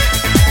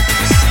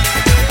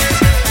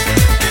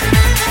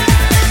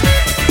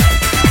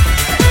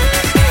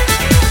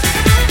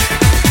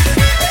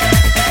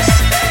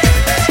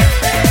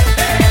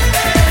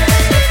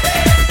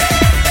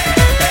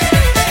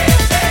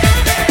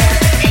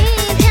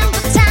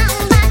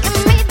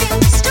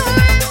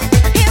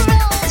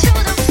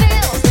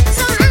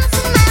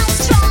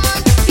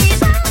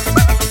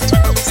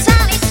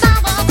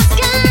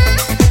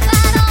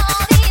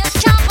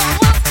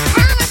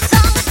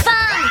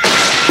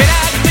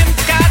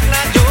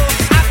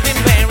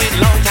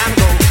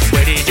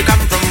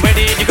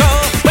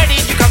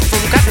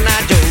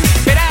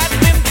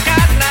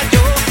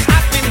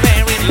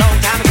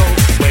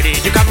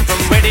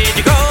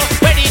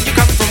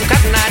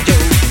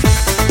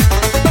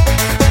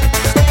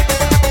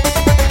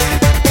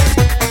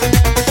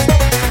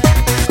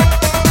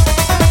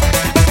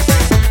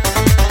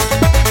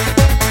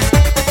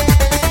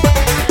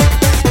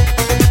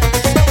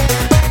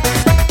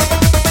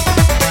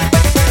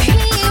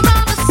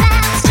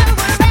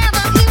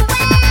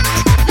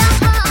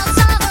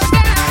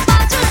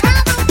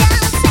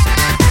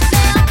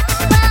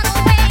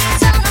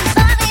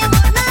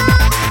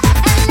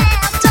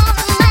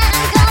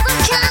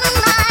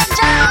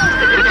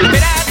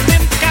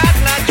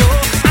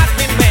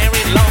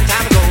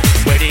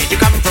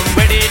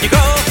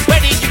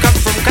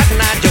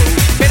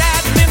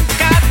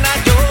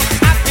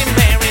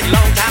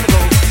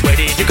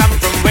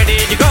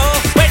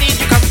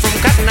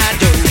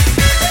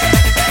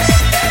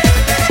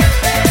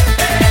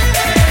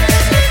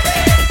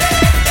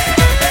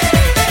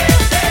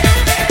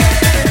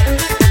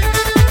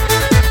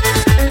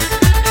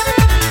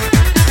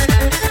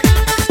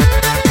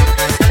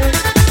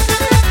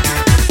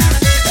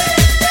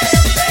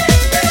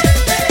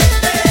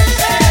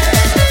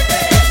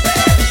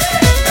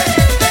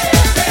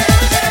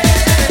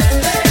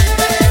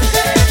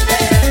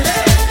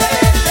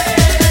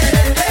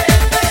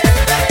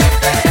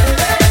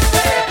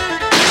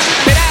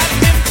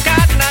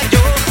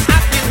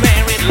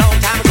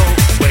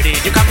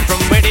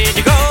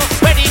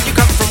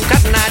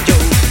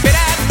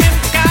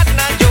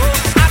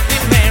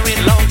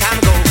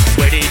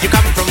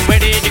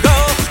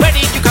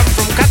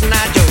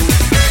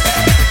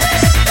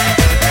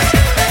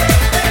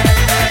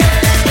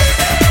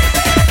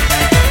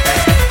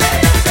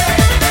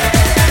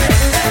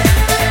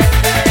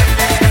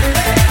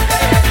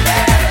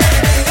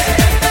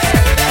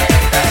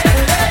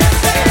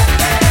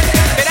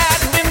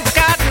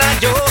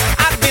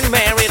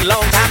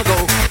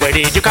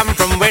 come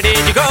from? Where did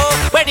you go?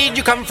 Where did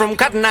you come from,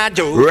 Cotton Eye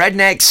Joe?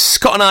 Rednecks,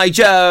 Cotton Eye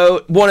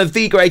Joe, one of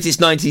the greatest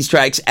 90s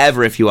tracks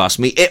ever, if you ask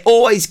me. It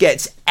always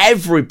gets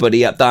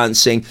everybody up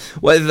dancing,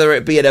 whether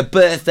it be at a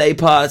birthday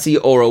party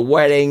or a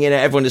wedding, you know,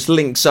 everyone just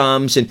links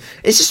arms, and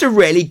it's just a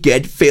really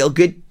good,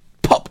 feel-good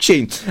pop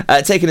tune,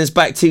 taking us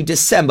back to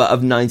December of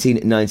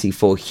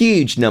 1994.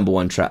 Huge number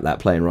one track, that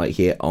playing right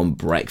here on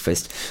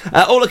Breakfast.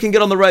 All looking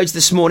good on the roads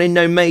this morning,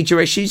 no major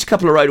issues, a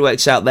couple of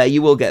roadworks out there,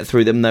 you will get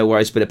through them, no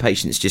worries, bit of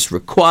patience just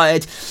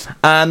required.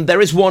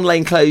 There is one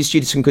lane closed due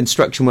to some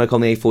construction work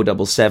on the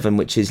A477,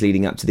 which is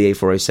leading up to the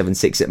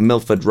A4076 at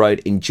Milford Road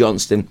in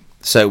Johnston.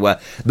 So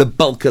the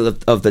bulk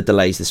of the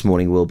delays this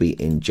morning will be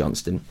in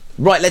Johnston.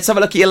 Right, let's have a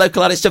look at your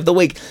local artist of the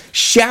week.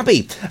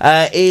 Shabby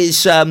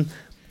is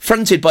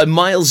fronted by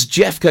Miles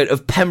Jeffcoat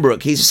of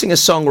Pembroke. He's a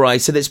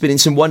singer-songwriter that's been in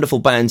some wonderful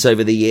bands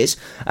over the years.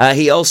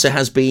 He also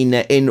has been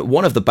in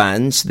one of the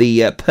bands,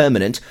 the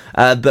Permanent,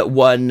 that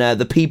won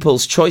the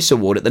People's Choice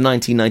Award at the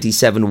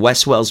 1997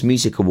 West Wales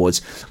Music Awards,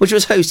 which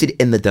was hosted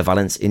in the De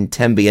Valence in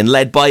Tenby and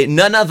led by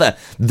none other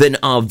than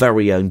our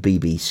very own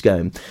BB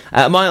Scone.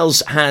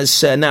 Miles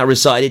has now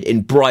resided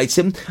in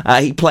Brighton.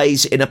 He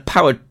plays in a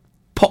power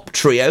pop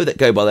trio that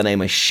go by the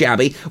name of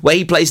Shabby, where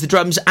he plays the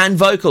drums and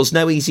vocals.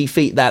 No easy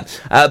feat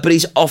that, but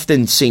he's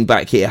often seen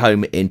back here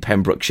home in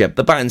Pembrokeshire.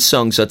 The band's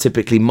songs are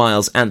typically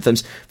Miles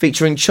anthems,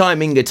 featuring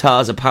chiming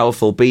guitars, a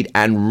powerful beat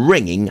and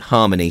ringing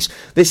harmonies.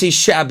 This is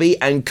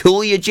Shabby and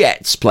Cool Your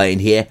Jets playing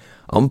here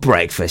on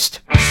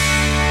Breakfast.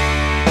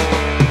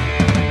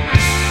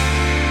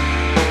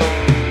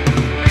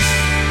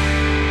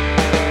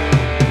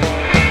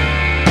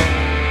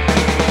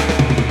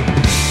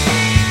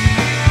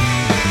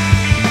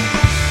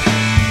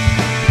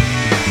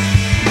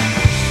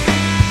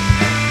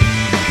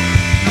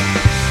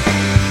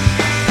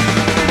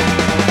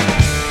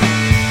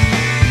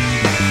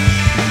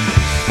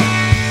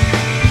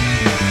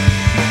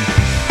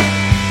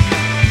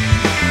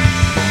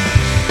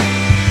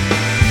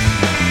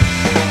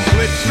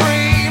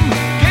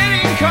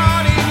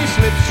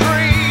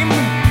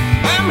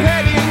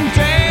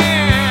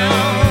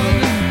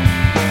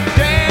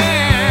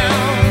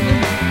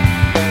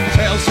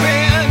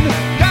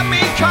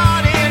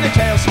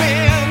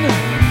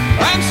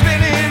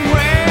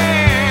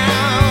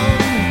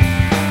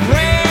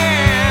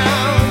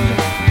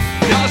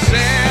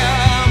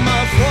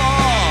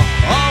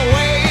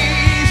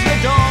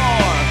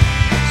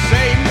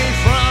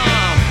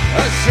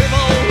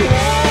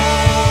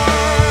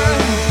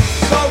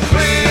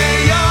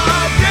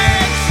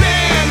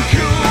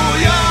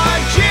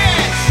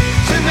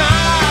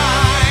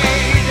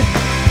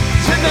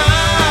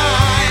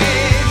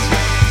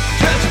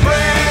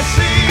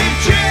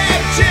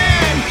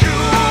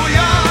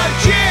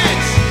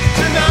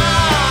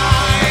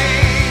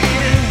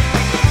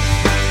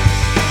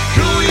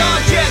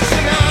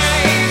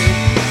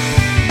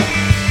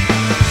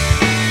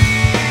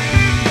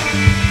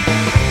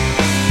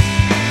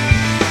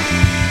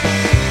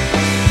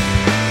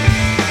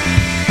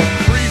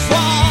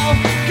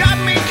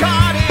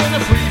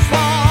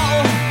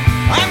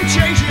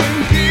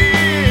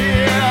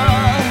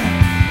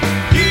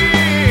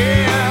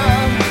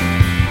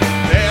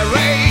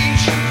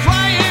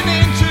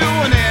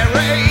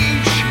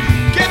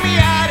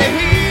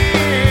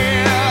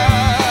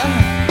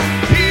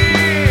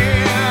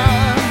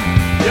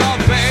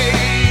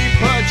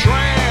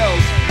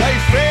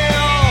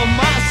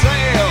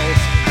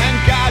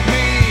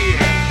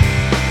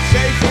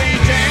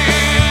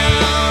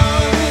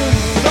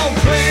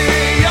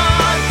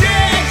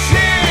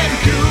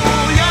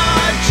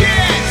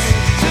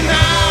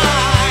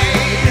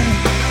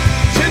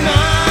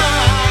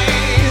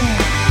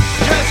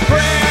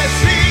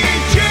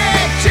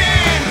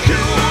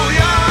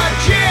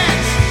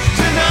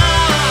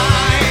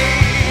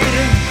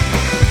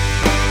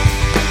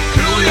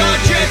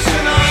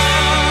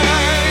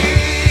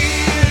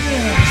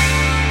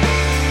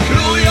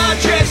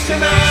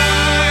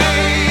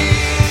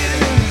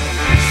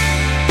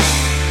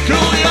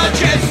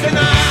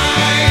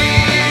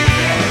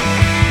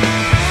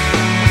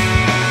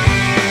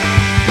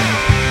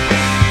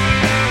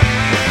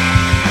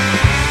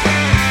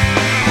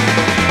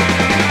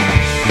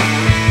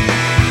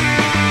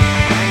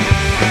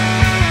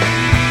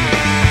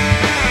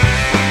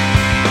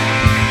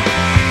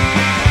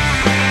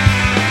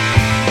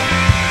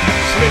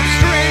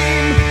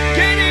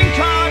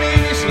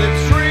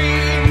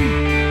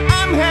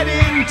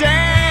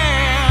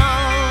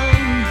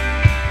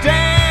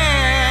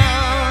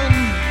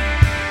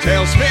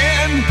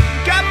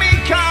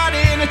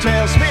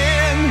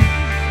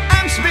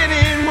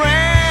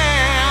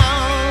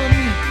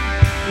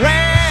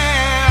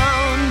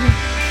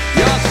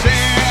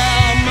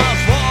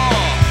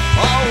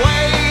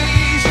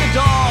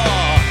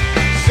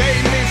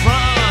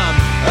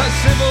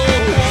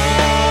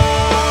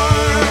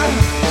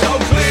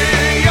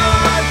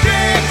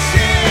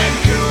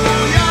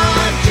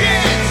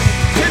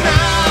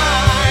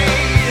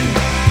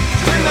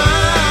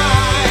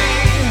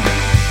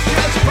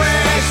 Just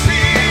press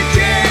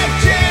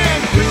eject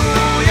and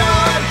cool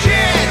your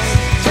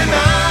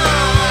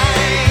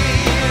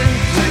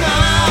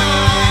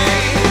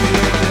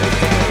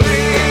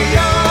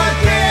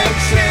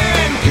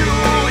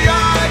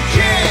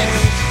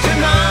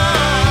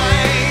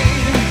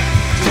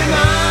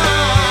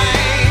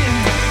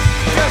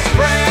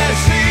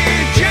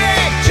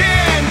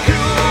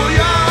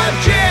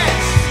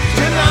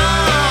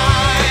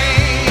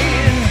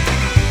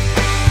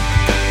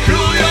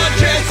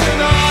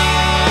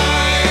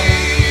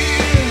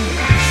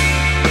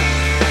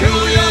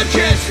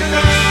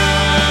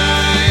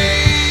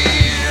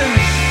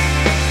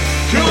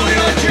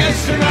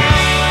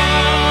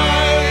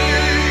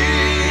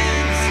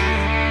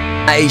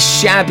That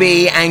is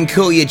Shabby and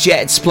Cool Your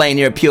Jets playing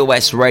here at Pure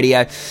West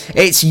Radio.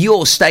 It's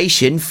your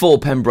station for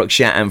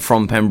Pembrokeshire and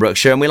from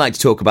Pembrokeshire, and we like to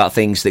talk about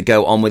things that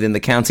go on within the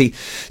county.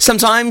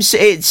 Sometimes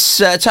it's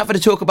tougher to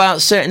talk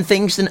about certain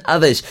things than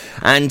others,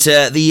 and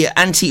the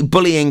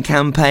anti-bullying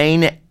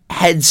campaign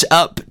Heads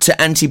Up to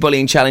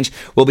Anti-Bullying Challenge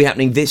will be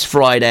happening this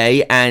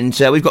Friday, and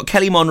we've got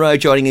Kelly Monroe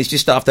joining us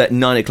just after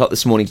 9 o'clock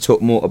this morning to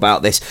talk more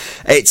about this.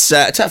 It's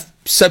a tough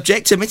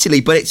subject, admittedly,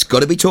 but it's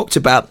got to be talked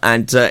about,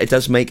 and it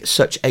does make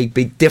such a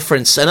big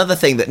difference. Another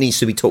thing that needs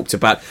to be talked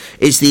about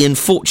is the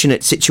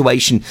unfortunate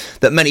situation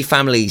that many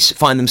families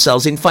find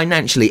themselves in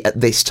financially at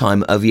this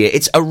time of year.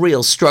 It's a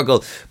real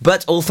struggle,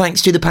 but all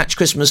thanks to the Patch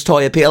Christmas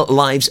Toy Appeal,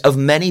 lives of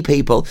many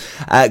people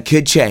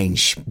could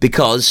change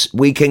because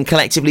we can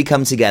collectively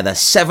come together.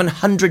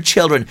 700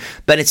 children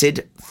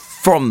benefited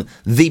from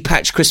the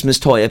Patch Christmas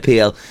Toy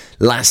Appeal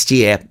last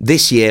year.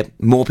 This year,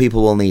 more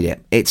people will need it.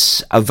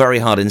 It's a very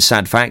hard and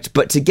sad fact,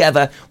 but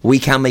together we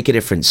can make a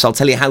difference. I'll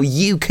tell you how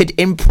you could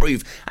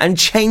improve and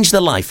change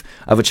the life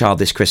of a child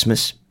this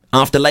Christmas.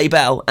 After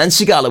Label and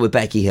Sigala with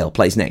Becky Hill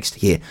plays next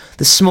here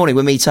this morning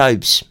with me,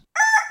 Tobes.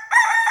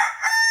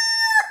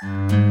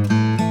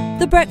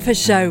 The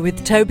Breakfast Show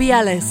with Toby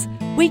Ellis.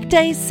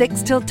 Weekdays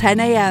 6 till 10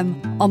 a.m.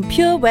 on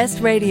Pure West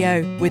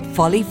Radio with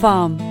Folly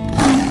Farm.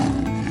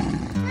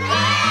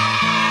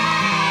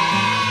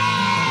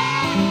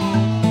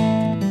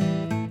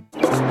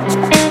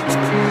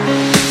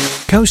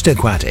 Coast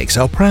Aquatics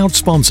are proud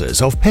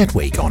sponsors of Pet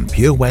Week on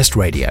Pure West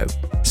Radio.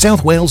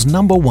 South Wales'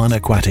 #1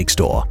 aquatic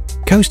store.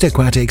 Coast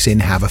Aquatics in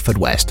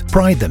Haverfordwest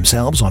pride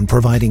themselves on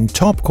providing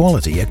top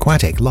quality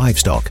aquatic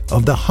livestock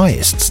of the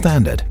highest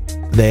standard.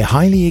 Their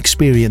highly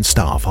experienced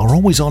staff are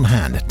always on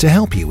hand to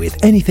help you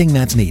with anything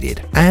that's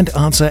needed and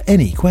answer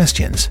any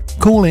questions.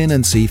 Call in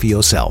and see for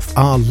yourself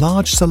our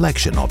large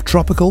selection of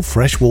tropical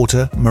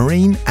freshwater,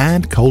 marine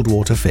and cold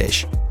water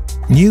fish.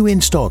 New in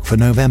stock for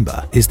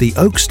November is the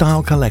Oak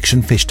Style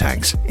Collection fish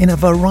tanks in a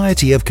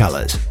variety of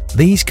colours.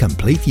 These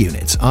complete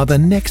units are the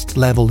next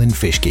level in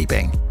fish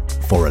keeping.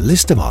 For a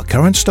list of our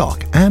current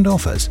stock and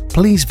offers,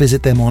 please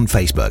visit them on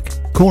Facebook,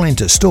 call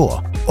into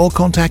store or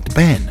contact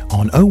Ben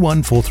on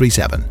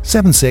 01437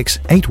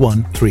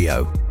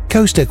 768130.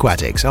 Coast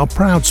Aquatics are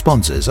proud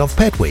sponsors of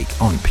Pet Week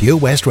on Pure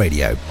West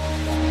Radio.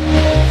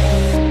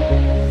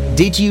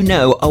 Did you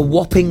know a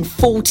whopping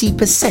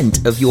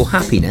 40% of your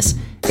happiness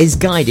is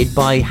guided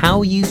by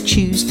how you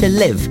choose to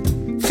live?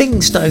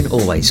 Things don't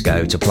always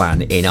go to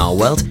plan in our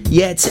world,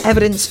 yet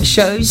evidence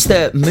shows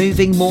that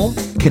moving more,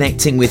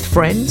 connecting with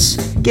friends,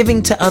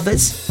 giving to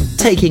others,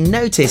 taking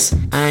notice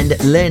and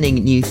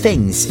learning new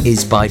things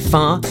is by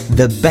far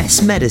the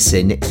best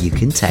medicine you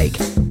can take.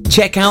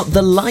 Check out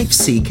the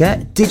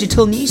LifeSeeker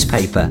digital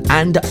newspaper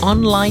and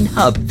online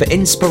hub for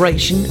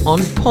inspiration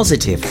on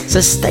positive,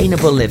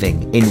 sustainable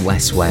living in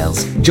West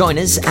Wales. Join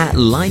us at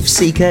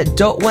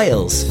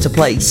lifeseeker.wales to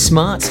play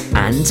smart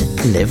and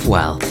live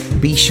well.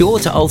 Be sure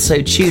to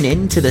also tune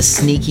in to the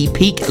Sneaky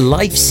Peek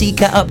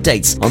LifeSeeker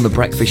updates on The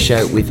Breakfast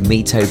Show with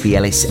me, Toby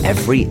Ellis,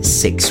 every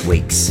 6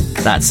 weeks.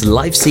 That's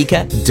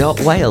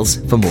lifeseeker.wales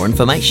for more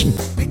information.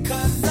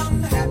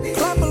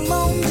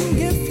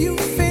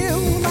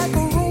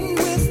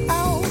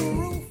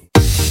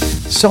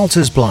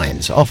 Salters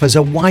Blinds offers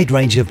a wide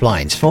range of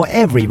blinds for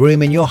every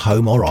room in your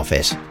home or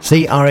office.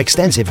 See our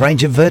extensive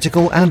range of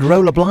vertical and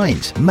roller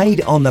blinds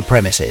made on the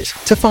premises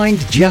to find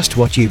just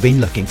what you've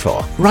been looking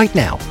for. Right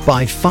now,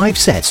 buy 5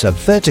 sets of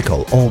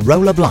vertical or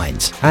roller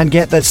blinds and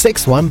get the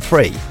 6th one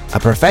free. A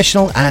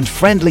professional and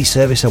friendly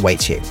service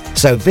awaits you.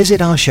 So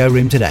visit our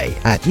showroom today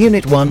at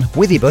Unit 1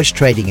 Withybush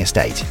Trading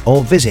Estate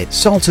or visit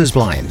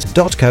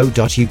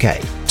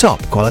saltersblinds.co.uk. Top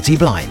quality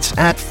blinds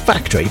at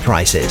factory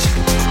prices.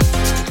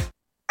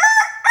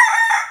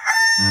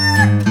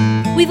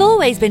 We've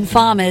always been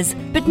farmers,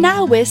 but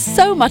now we're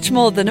so much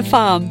more than a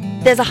farm.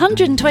 There's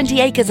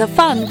 120 acres of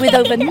fun with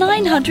over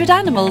 900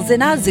 animals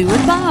in our zoo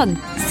and barn.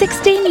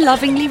 16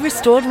 lovingly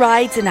restored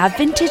rides in our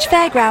vintage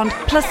fairground,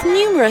 plus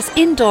numerous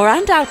indoor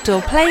and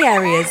outdoor play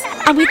areas.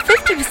 And with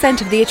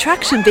 50% of the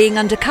attraction being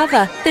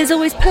undercover, there's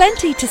always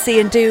plenty to see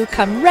and do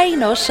come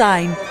rain or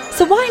shine.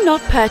 So why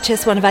not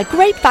purchase one of our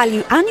great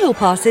value annual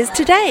passes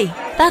today?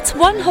 That's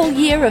 1 whole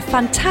year of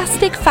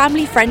fantastic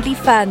family-friendly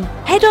fun.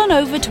 Head on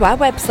over to our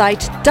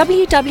website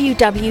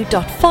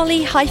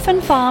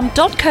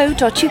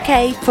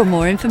www.folly-farm.co.uk for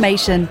more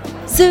information.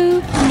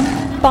 Zoo,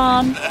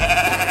 barn,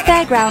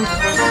 fairground,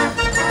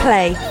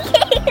 play.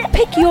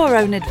 Pick your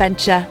own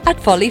adventure at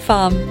Folly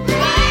Farm.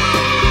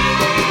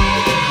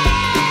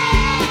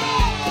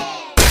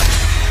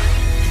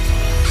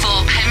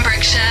 For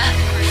Pembrokeshire,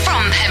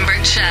 from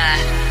Pembrokeshire,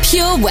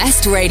 Pure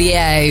West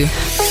Radio.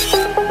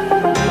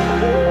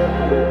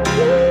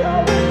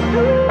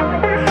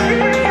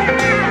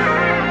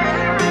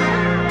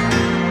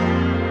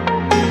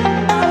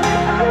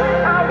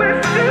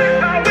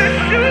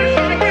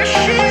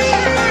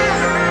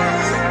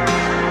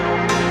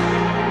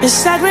 It's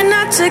sad we're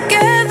not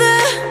together,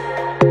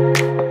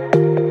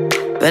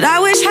 but I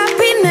wish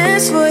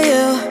happiness for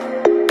you.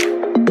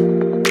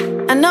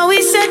 I know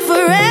we said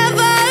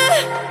forever,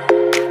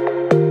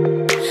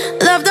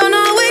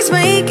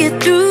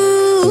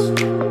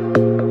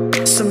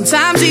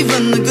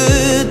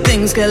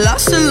 things get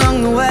lost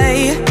along the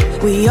way.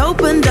 We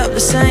opened up the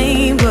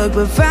same book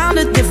but found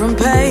a different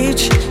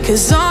page.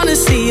 Cause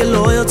honesty, your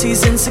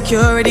loyalties,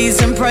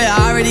 insecurities and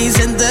priorities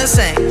ain't the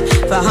same.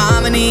 For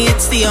harmony,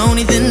 it's the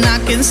only thing I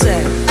can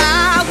say.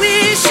 I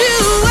wish you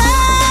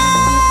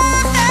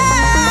well,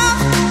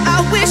 I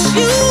wish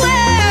you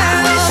well, I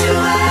wish you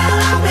well,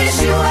 I wish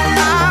you well,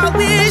 I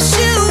wish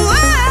you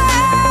well,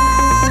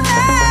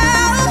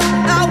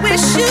 I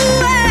wish you well,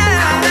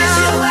 I wish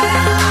you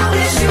well, I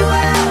wish you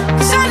well.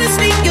 Cause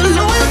honestly, your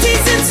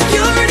loyalties,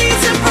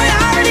 insecurities and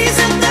priorities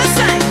ain't the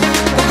same.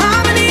 For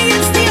harmony,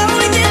 it's the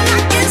only thing I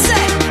can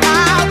say. I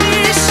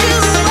wish you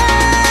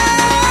well,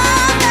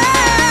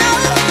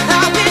 I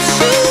wish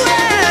you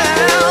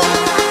well,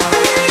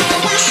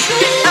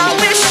 I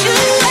wish you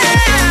well.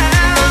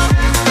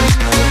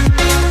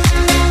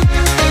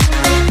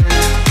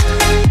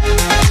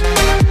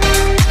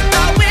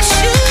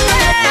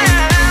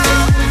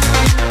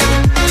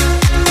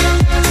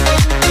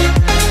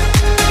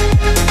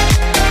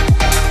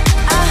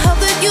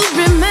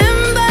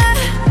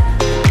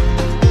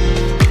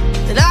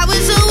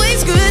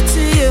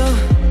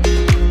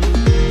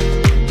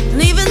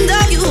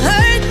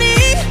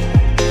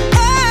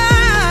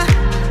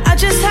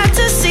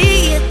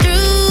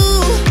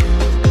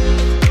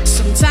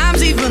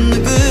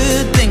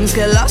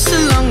 Get lost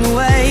along the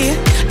way.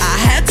 I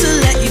had to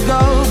let you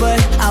go,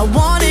 but I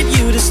wanted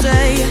you to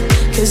stay.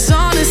 Cause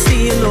honesty,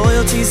 your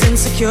loyalties,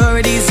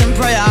 insecurities and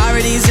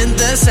priorities ain't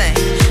the same.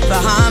 For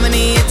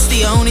harmony, it's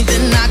the only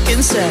thing I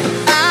can say.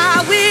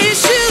 I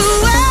wish you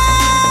well,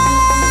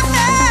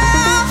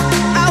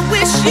 I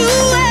wish you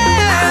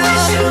well, I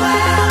wish you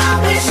well, I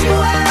wish you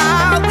well,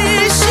 I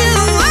wish you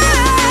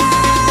well,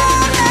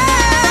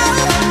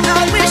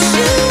 I wish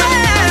you well.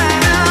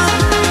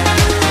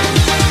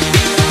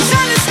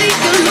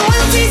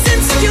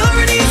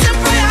 Insecurities and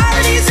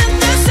priorities ain't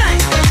the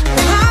same.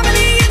 For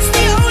harmony, it's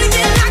the only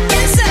thing I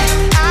can say.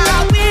 I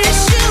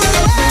wish you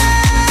well,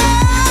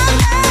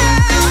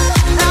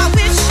 I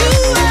wish you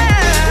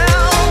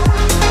well,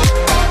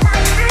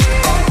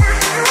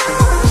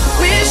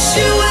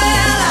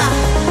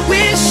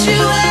 wish you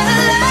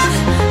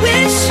well,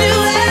 wish you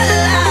well,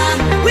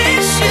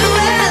 wish you well, wish you well, wish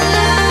you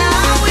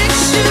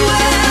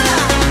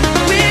well,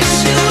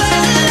 wish you well,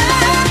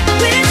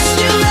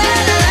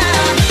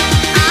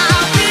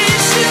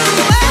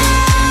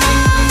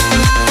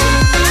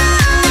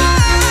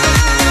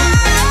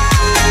 wish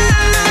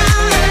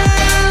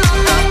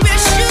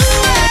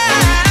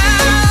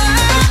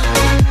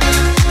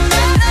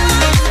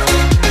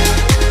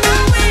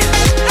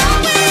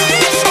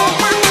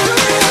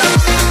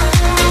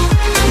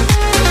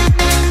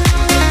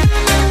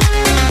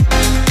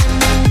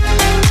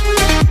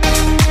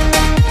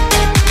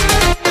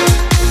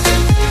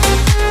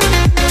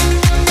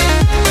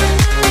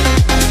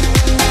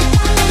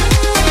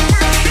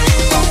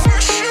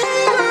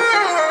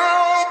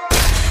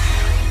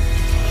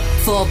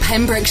For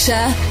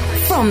Pembrokeshire,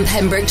 from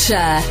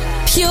Pembrokeshire,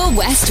 Pure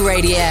West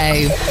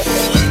Radio.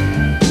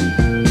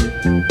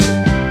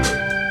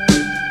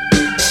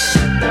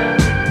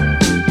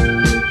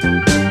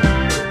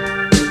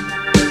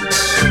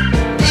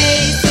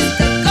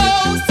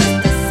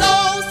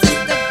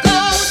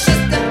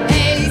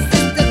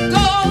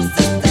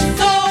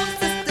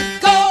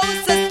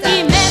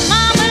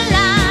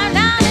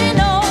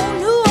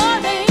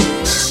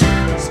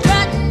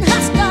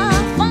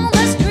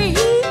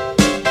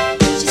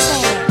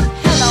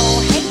 Hello,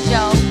 hey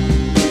Joe,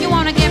 you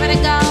wanna give it a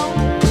go?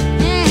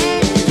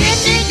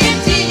 Get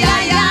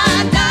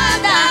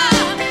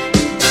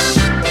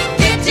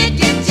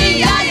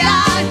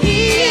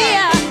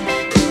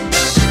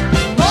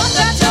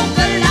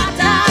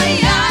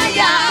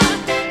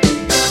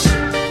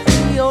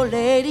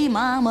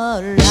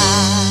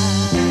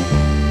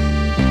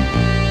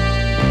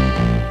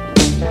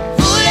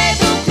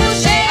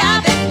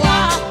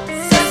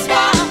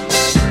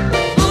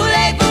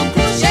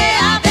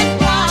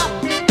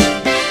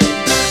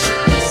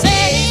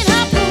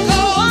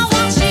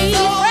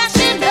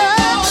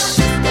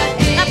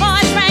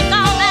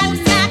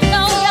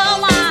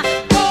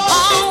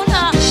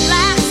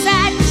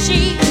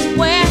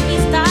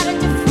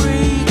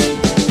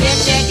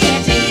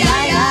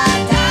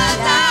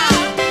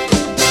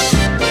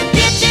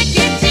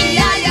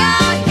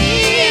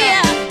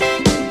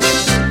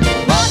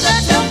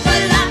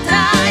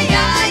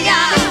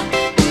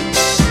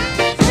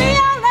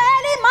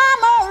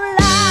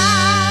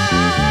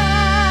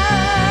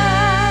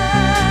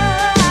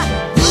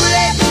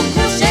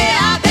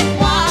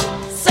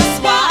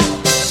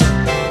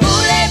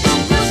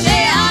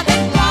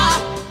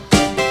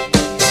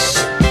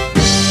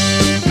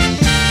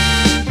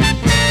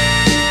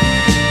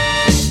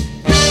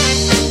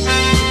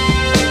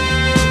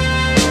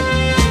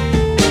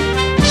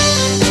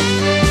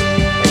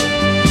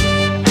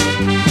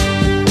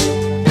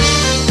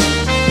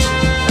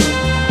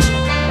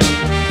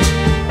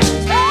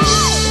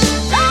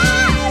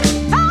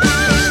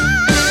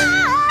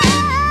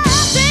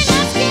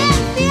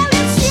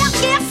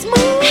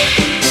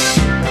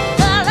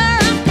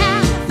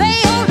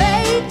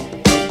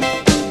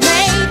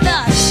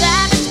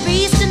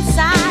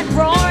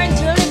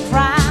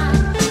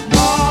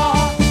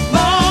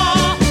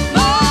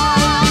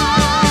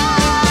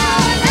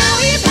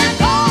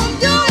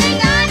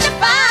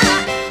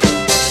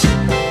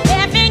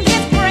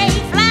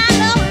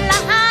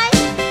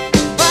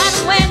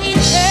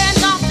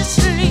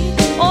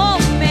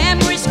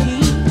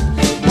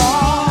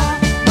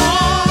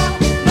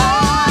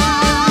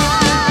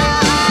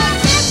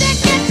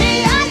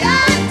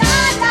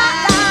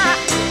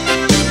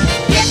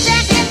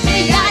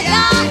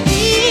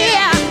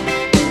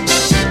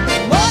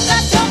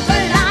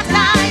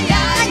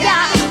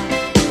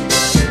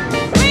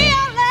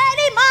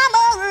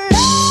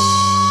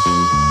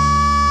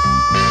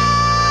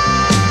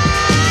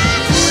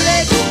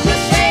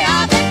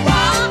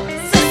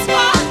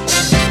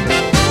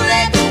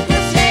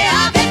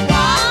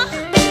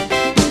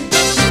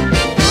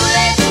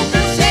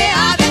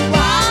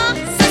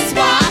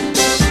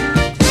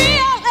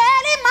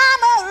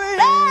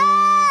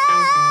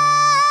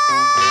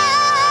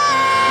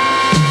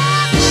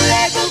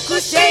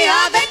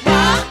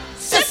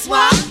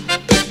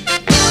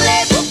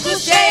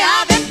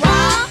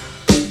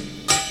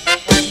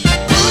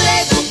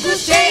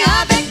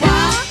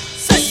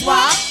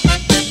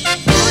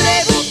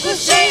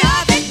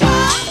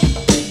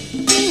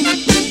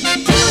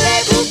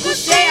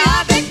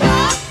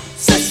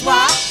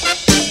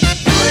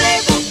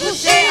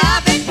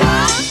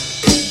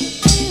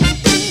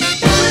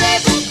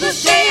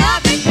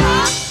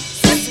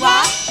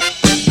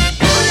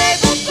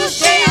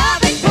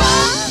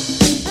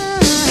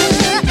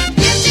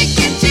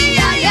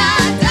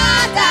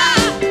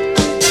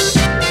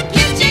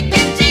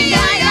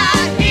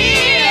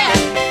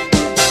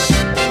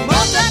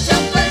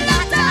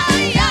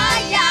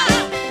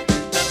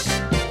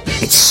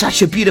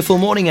such a beautiful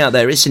morning out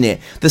there, isn't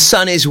it? The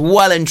sun is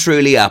well and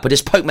truly up. I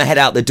just poked my head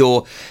out the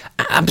door.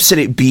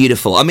 Absolutely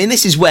beautiful. I mean,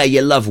 this is where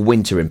you love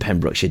winter in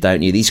Pembrokeshire,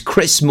 don't you? These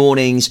crisp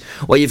mornings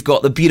where you've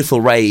got the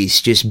beautiful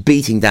rays just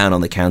beating down on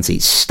the county.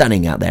 It's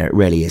stunning out there, it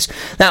really is.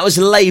 That was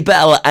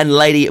Labelle and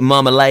Lady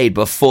Marmalade.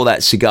 Before that,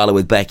 Sigala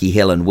with Becky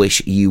Hill and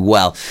Wish You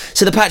Well.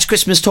 So the Patch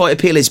Christmas Toy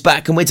Appeal is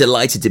back, and we're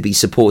delighted to be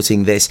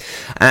supporting this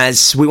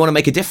as we want to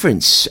make a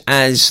difference,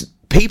 as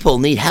people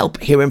need help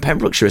here in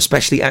Pembrokeshire,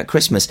 especially at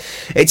Christmas.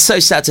 It's so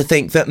sad to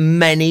think that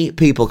many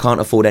people can't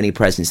afford any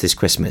presents this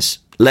Christmas,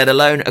 let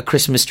alone a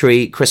Christmas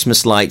tree,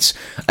 Christmas lights,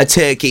 a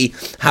turkey,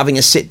 having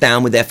a sit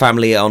down with their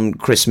family on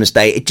Christmas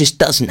Day. It just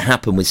doesn't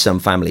happen with some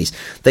families.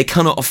 They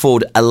cannot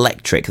afford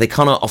electric. They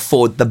cannot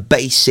afford the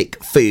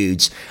basic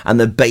foods and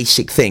the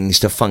basic things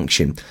to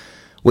function,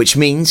 which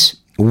means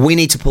we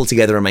need to pull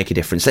together and make a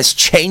difference. Let's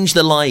change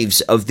the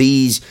lives of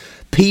these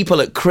people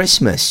at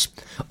Christmas.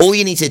 All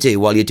you need to do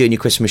while you're doing your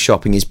Christmas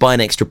shopping is buy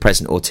an extra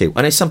present or two.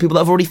 I know some people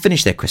that have already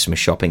finished their Christmas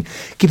shopping.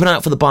 Keep an eye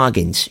out for the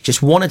bargains.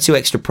 Just 1 or 2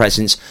 extra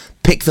presents.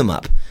 Pick them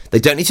up. They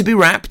don't need to be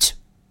wrapped.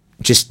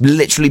 Just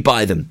literally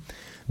buy them.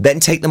 Then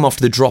take them off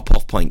to the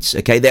drop-off points,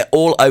 okay? They're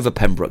all over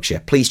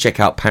Pembrokeshire. Please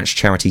check out Patch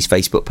Charities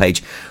Facebook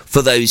page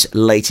for those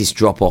latest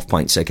drop-off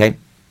points, okay?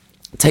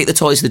 Take the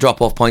toys to the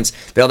drop-off points.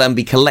 They'll then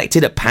be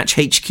collected at Patch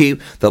HQ.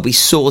 They'll be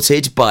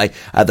sorted by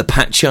the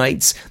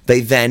Patchites. They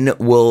then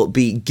will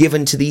be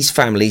given to these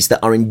families that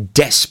are in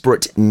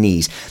desperate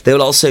need. They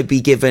will also be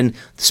given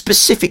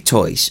specific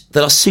toys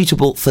that are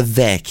suitable for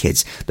their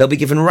kids. They'll be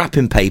given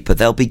wrapping paper.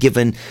 They'll be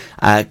given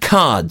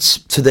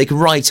cards so they can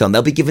write on.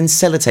 They'll be given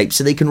sellotape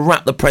so they can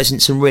wrap the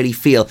presents and really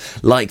feel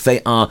like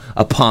they are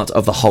a part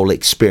of the whole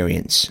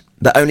experience.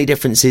 The only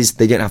difference is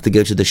they don't have to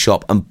go to the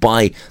shop and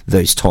buy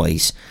those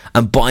toys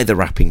and buy the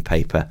wrapping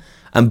paper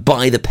and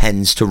buy the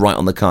pens to write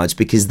on the cards,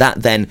 because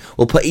that then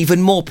will put even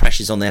more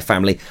pressures on their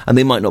family and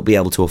they might not be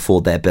able to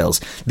afford their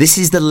bills. This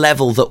is the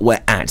level that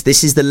we're at.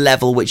 This is the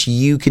level which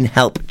you can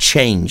help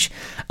change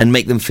and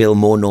make them feel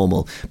more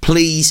normal.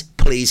 Please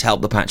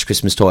help the Patch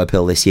Christmas Toy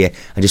Appeal this year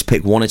and just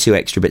pick 1 or 2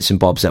 extra bits and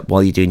bobs up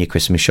while you're doing your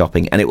Christmas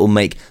shopping, and it will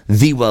make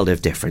the world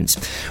of difference.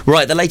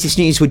 Right, the latest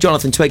news with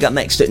Jonathan Twig up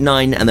next at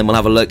 9, and then we'll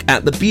have a look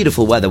at the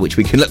beautiful weather which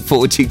we can look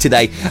forward to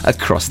today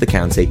across the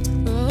county.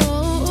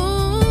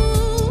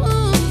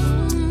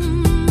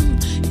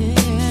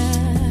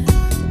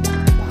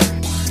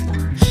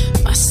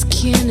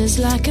 Skin is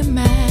like a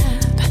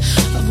map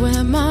of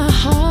where my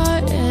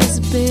heart has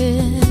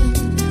been,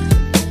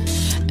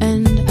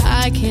 and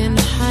I can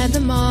hide the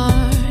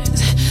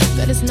marks,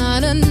 but it's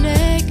not a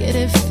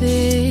negative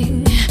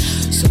thing.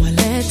 So I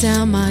let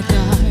down my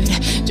guard,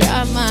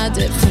 drop my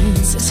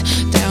defenses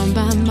down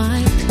by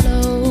my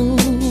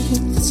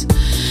clothes.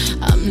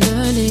 I'm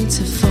learning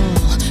to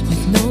fall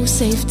with no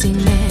safety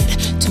net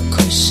to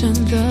cushion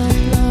the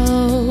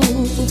blow.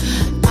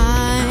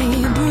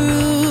 I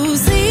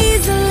bruise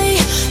easily,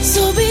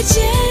 so be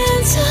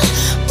gentle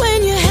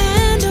when you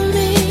handle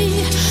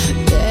me.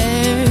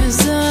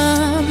 There's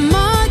a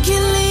mark you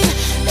leave,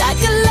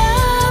 like a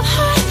love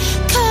heart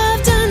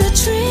carved on a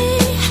tree.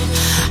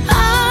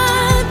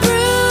 I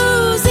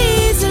bruise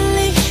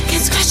easily, can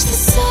scratch the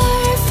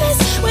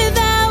surface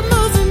without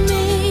moving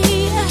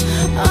me.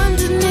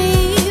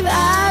 Underneath,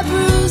 I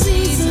bruise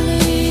easily.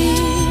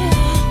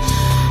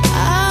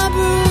 I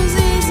bruise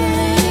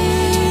easily.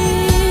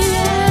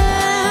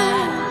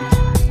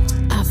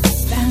 I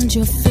found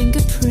your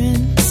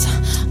fingerprints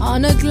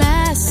on a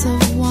glass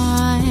of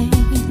wine.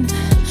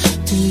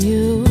 Do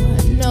you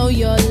know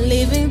you're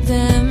leaving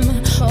them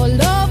all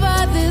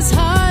over this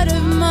heart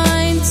of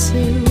mine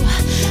too?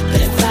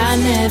 But if I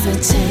never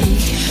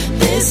take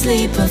this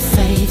leap of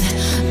faith,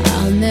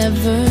 I'll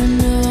never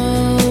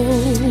know.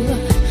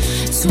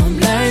 So I'm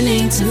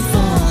learning to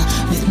fall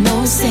with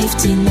no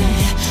safety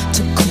net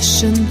to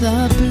cushion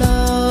the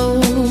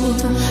blow.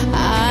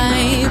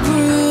 I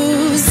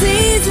bruise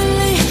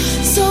easily,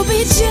 so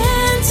be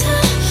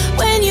gentle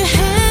when you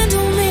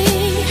handle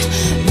me.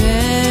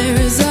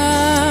 There's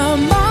a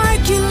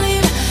mark you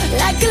leave,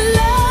 like a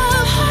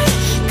love heart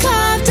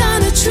carved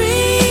on a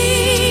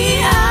tree.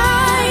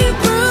 I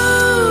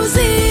bruise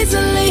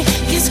easily,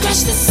 can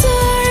scratch the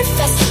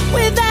surface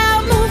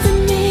without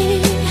moving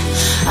me.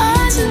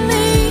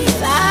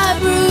 Underneath, I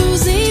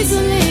bruise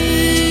easily.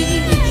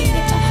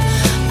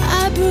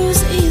 I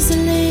bruise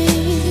easily.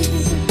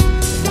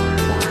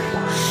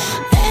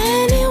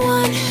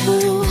 Anyone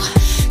who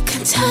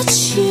can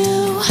touch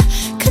you,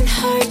 can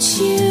hurt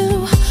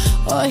you,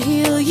 or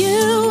heal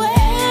you.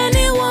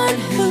 Anyone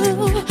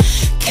who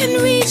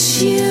can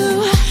reach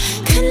you,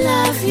 can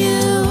love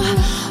you,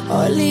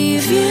 or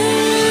leave you.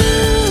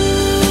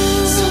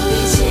 So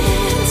be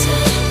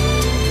gentle.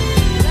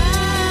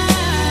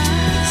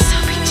 So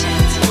be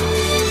gentle.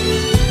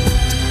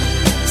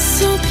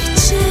 So be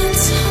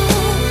gentle.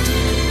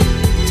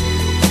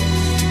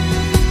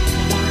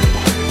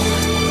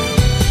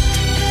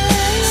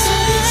 So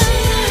be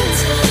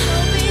gentle.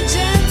 Be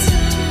gentle.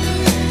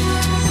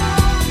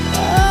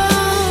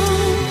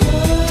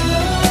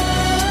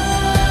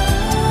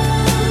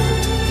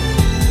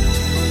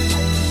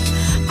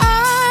 I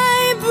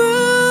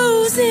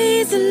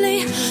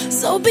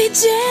So be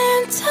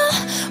gentle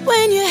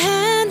when you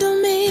handle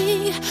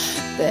me.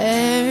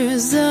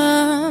 There's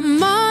a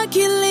mark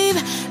you leave,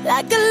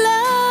 like a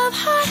love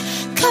heart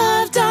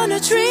carved on a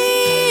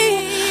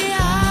tree.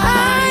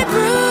 I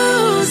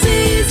bruise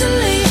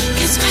easily,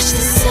 can scratch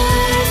the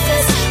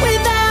surface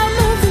without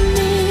moving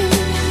me.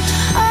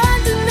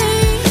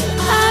 Underneath,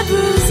 I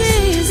bruise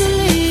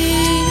easily.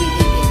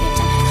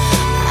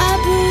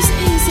 I bruise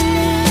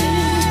easily.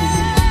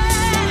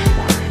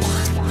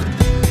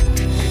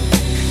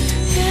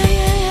 Yeah,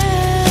 yeah,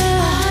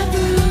 yeah. I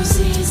bruise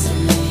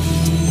easily.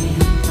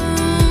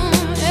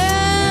 Yeah.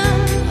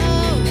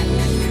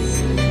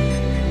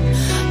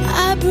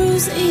 I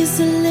bruise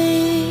easily.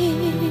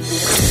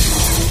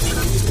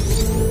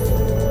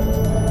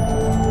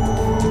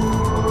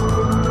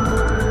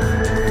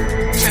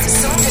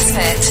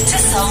 To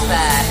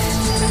Solver.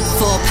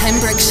 For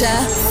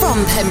Pembrokeshire, from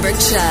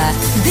Pembrokeshire,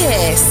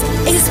 this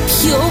is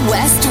Pure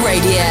West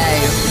Radio.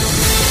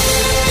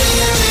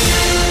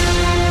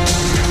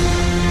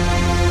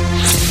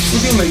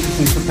 With your latest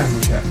news for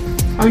Pembrokeshire,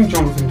 I'm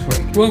Jonathan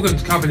Twig.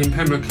 Wogan's cabin in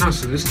Pembroke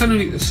Castle is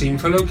currently at the scene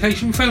for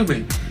location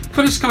filming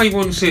for the Sky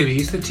One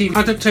series, the TV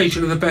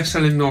adaptation of the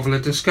best-selling novel A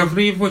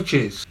Discovery of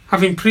Witches,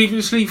 having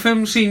previously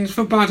filmed scenes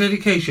for Bad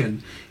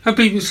Education, a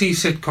BBC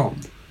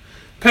sitcom.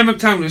 Pembroke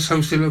Town has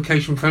hosted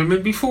location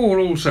filming before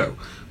also,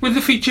 with the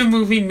feature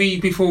movie Me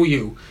Before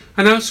You,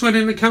 and elsewhere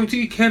in the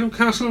county, Carrow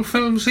Castle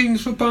filmed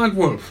scenes for Bad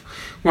Wolf,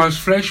 whilst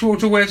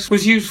Freshwater West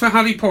was used for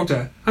Harry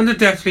Potter and the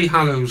Deathly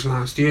Hallows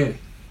last year.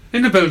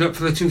 In the build-up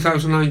for the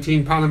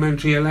 2019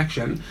 parliamentary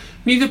election,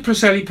 neither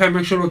Preseli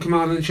Pembrokeshire or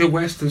Carmarthenshire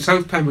West and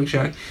South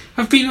Pembrokeshire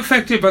have been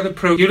affected by the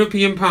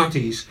pro-European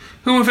parties,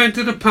 who have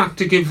entered a pact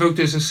to give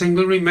voters a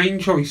single Remain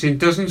choice in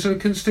dozens of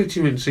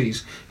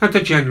constituencies at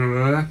the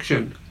general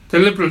election. The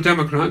Liberal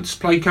Democrats,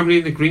 Plaid Cymru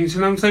and the Greens,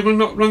 announced they will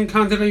not run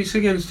candidates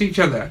against each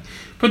other,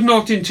 but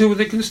not in two of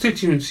the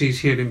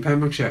constituencies here in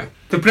Pembrokeshire.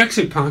 The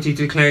Brexit Party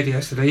declared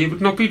yesterday it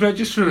would not be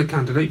registering a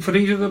candidate for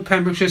either of the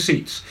Pembrokeshire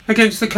seats against the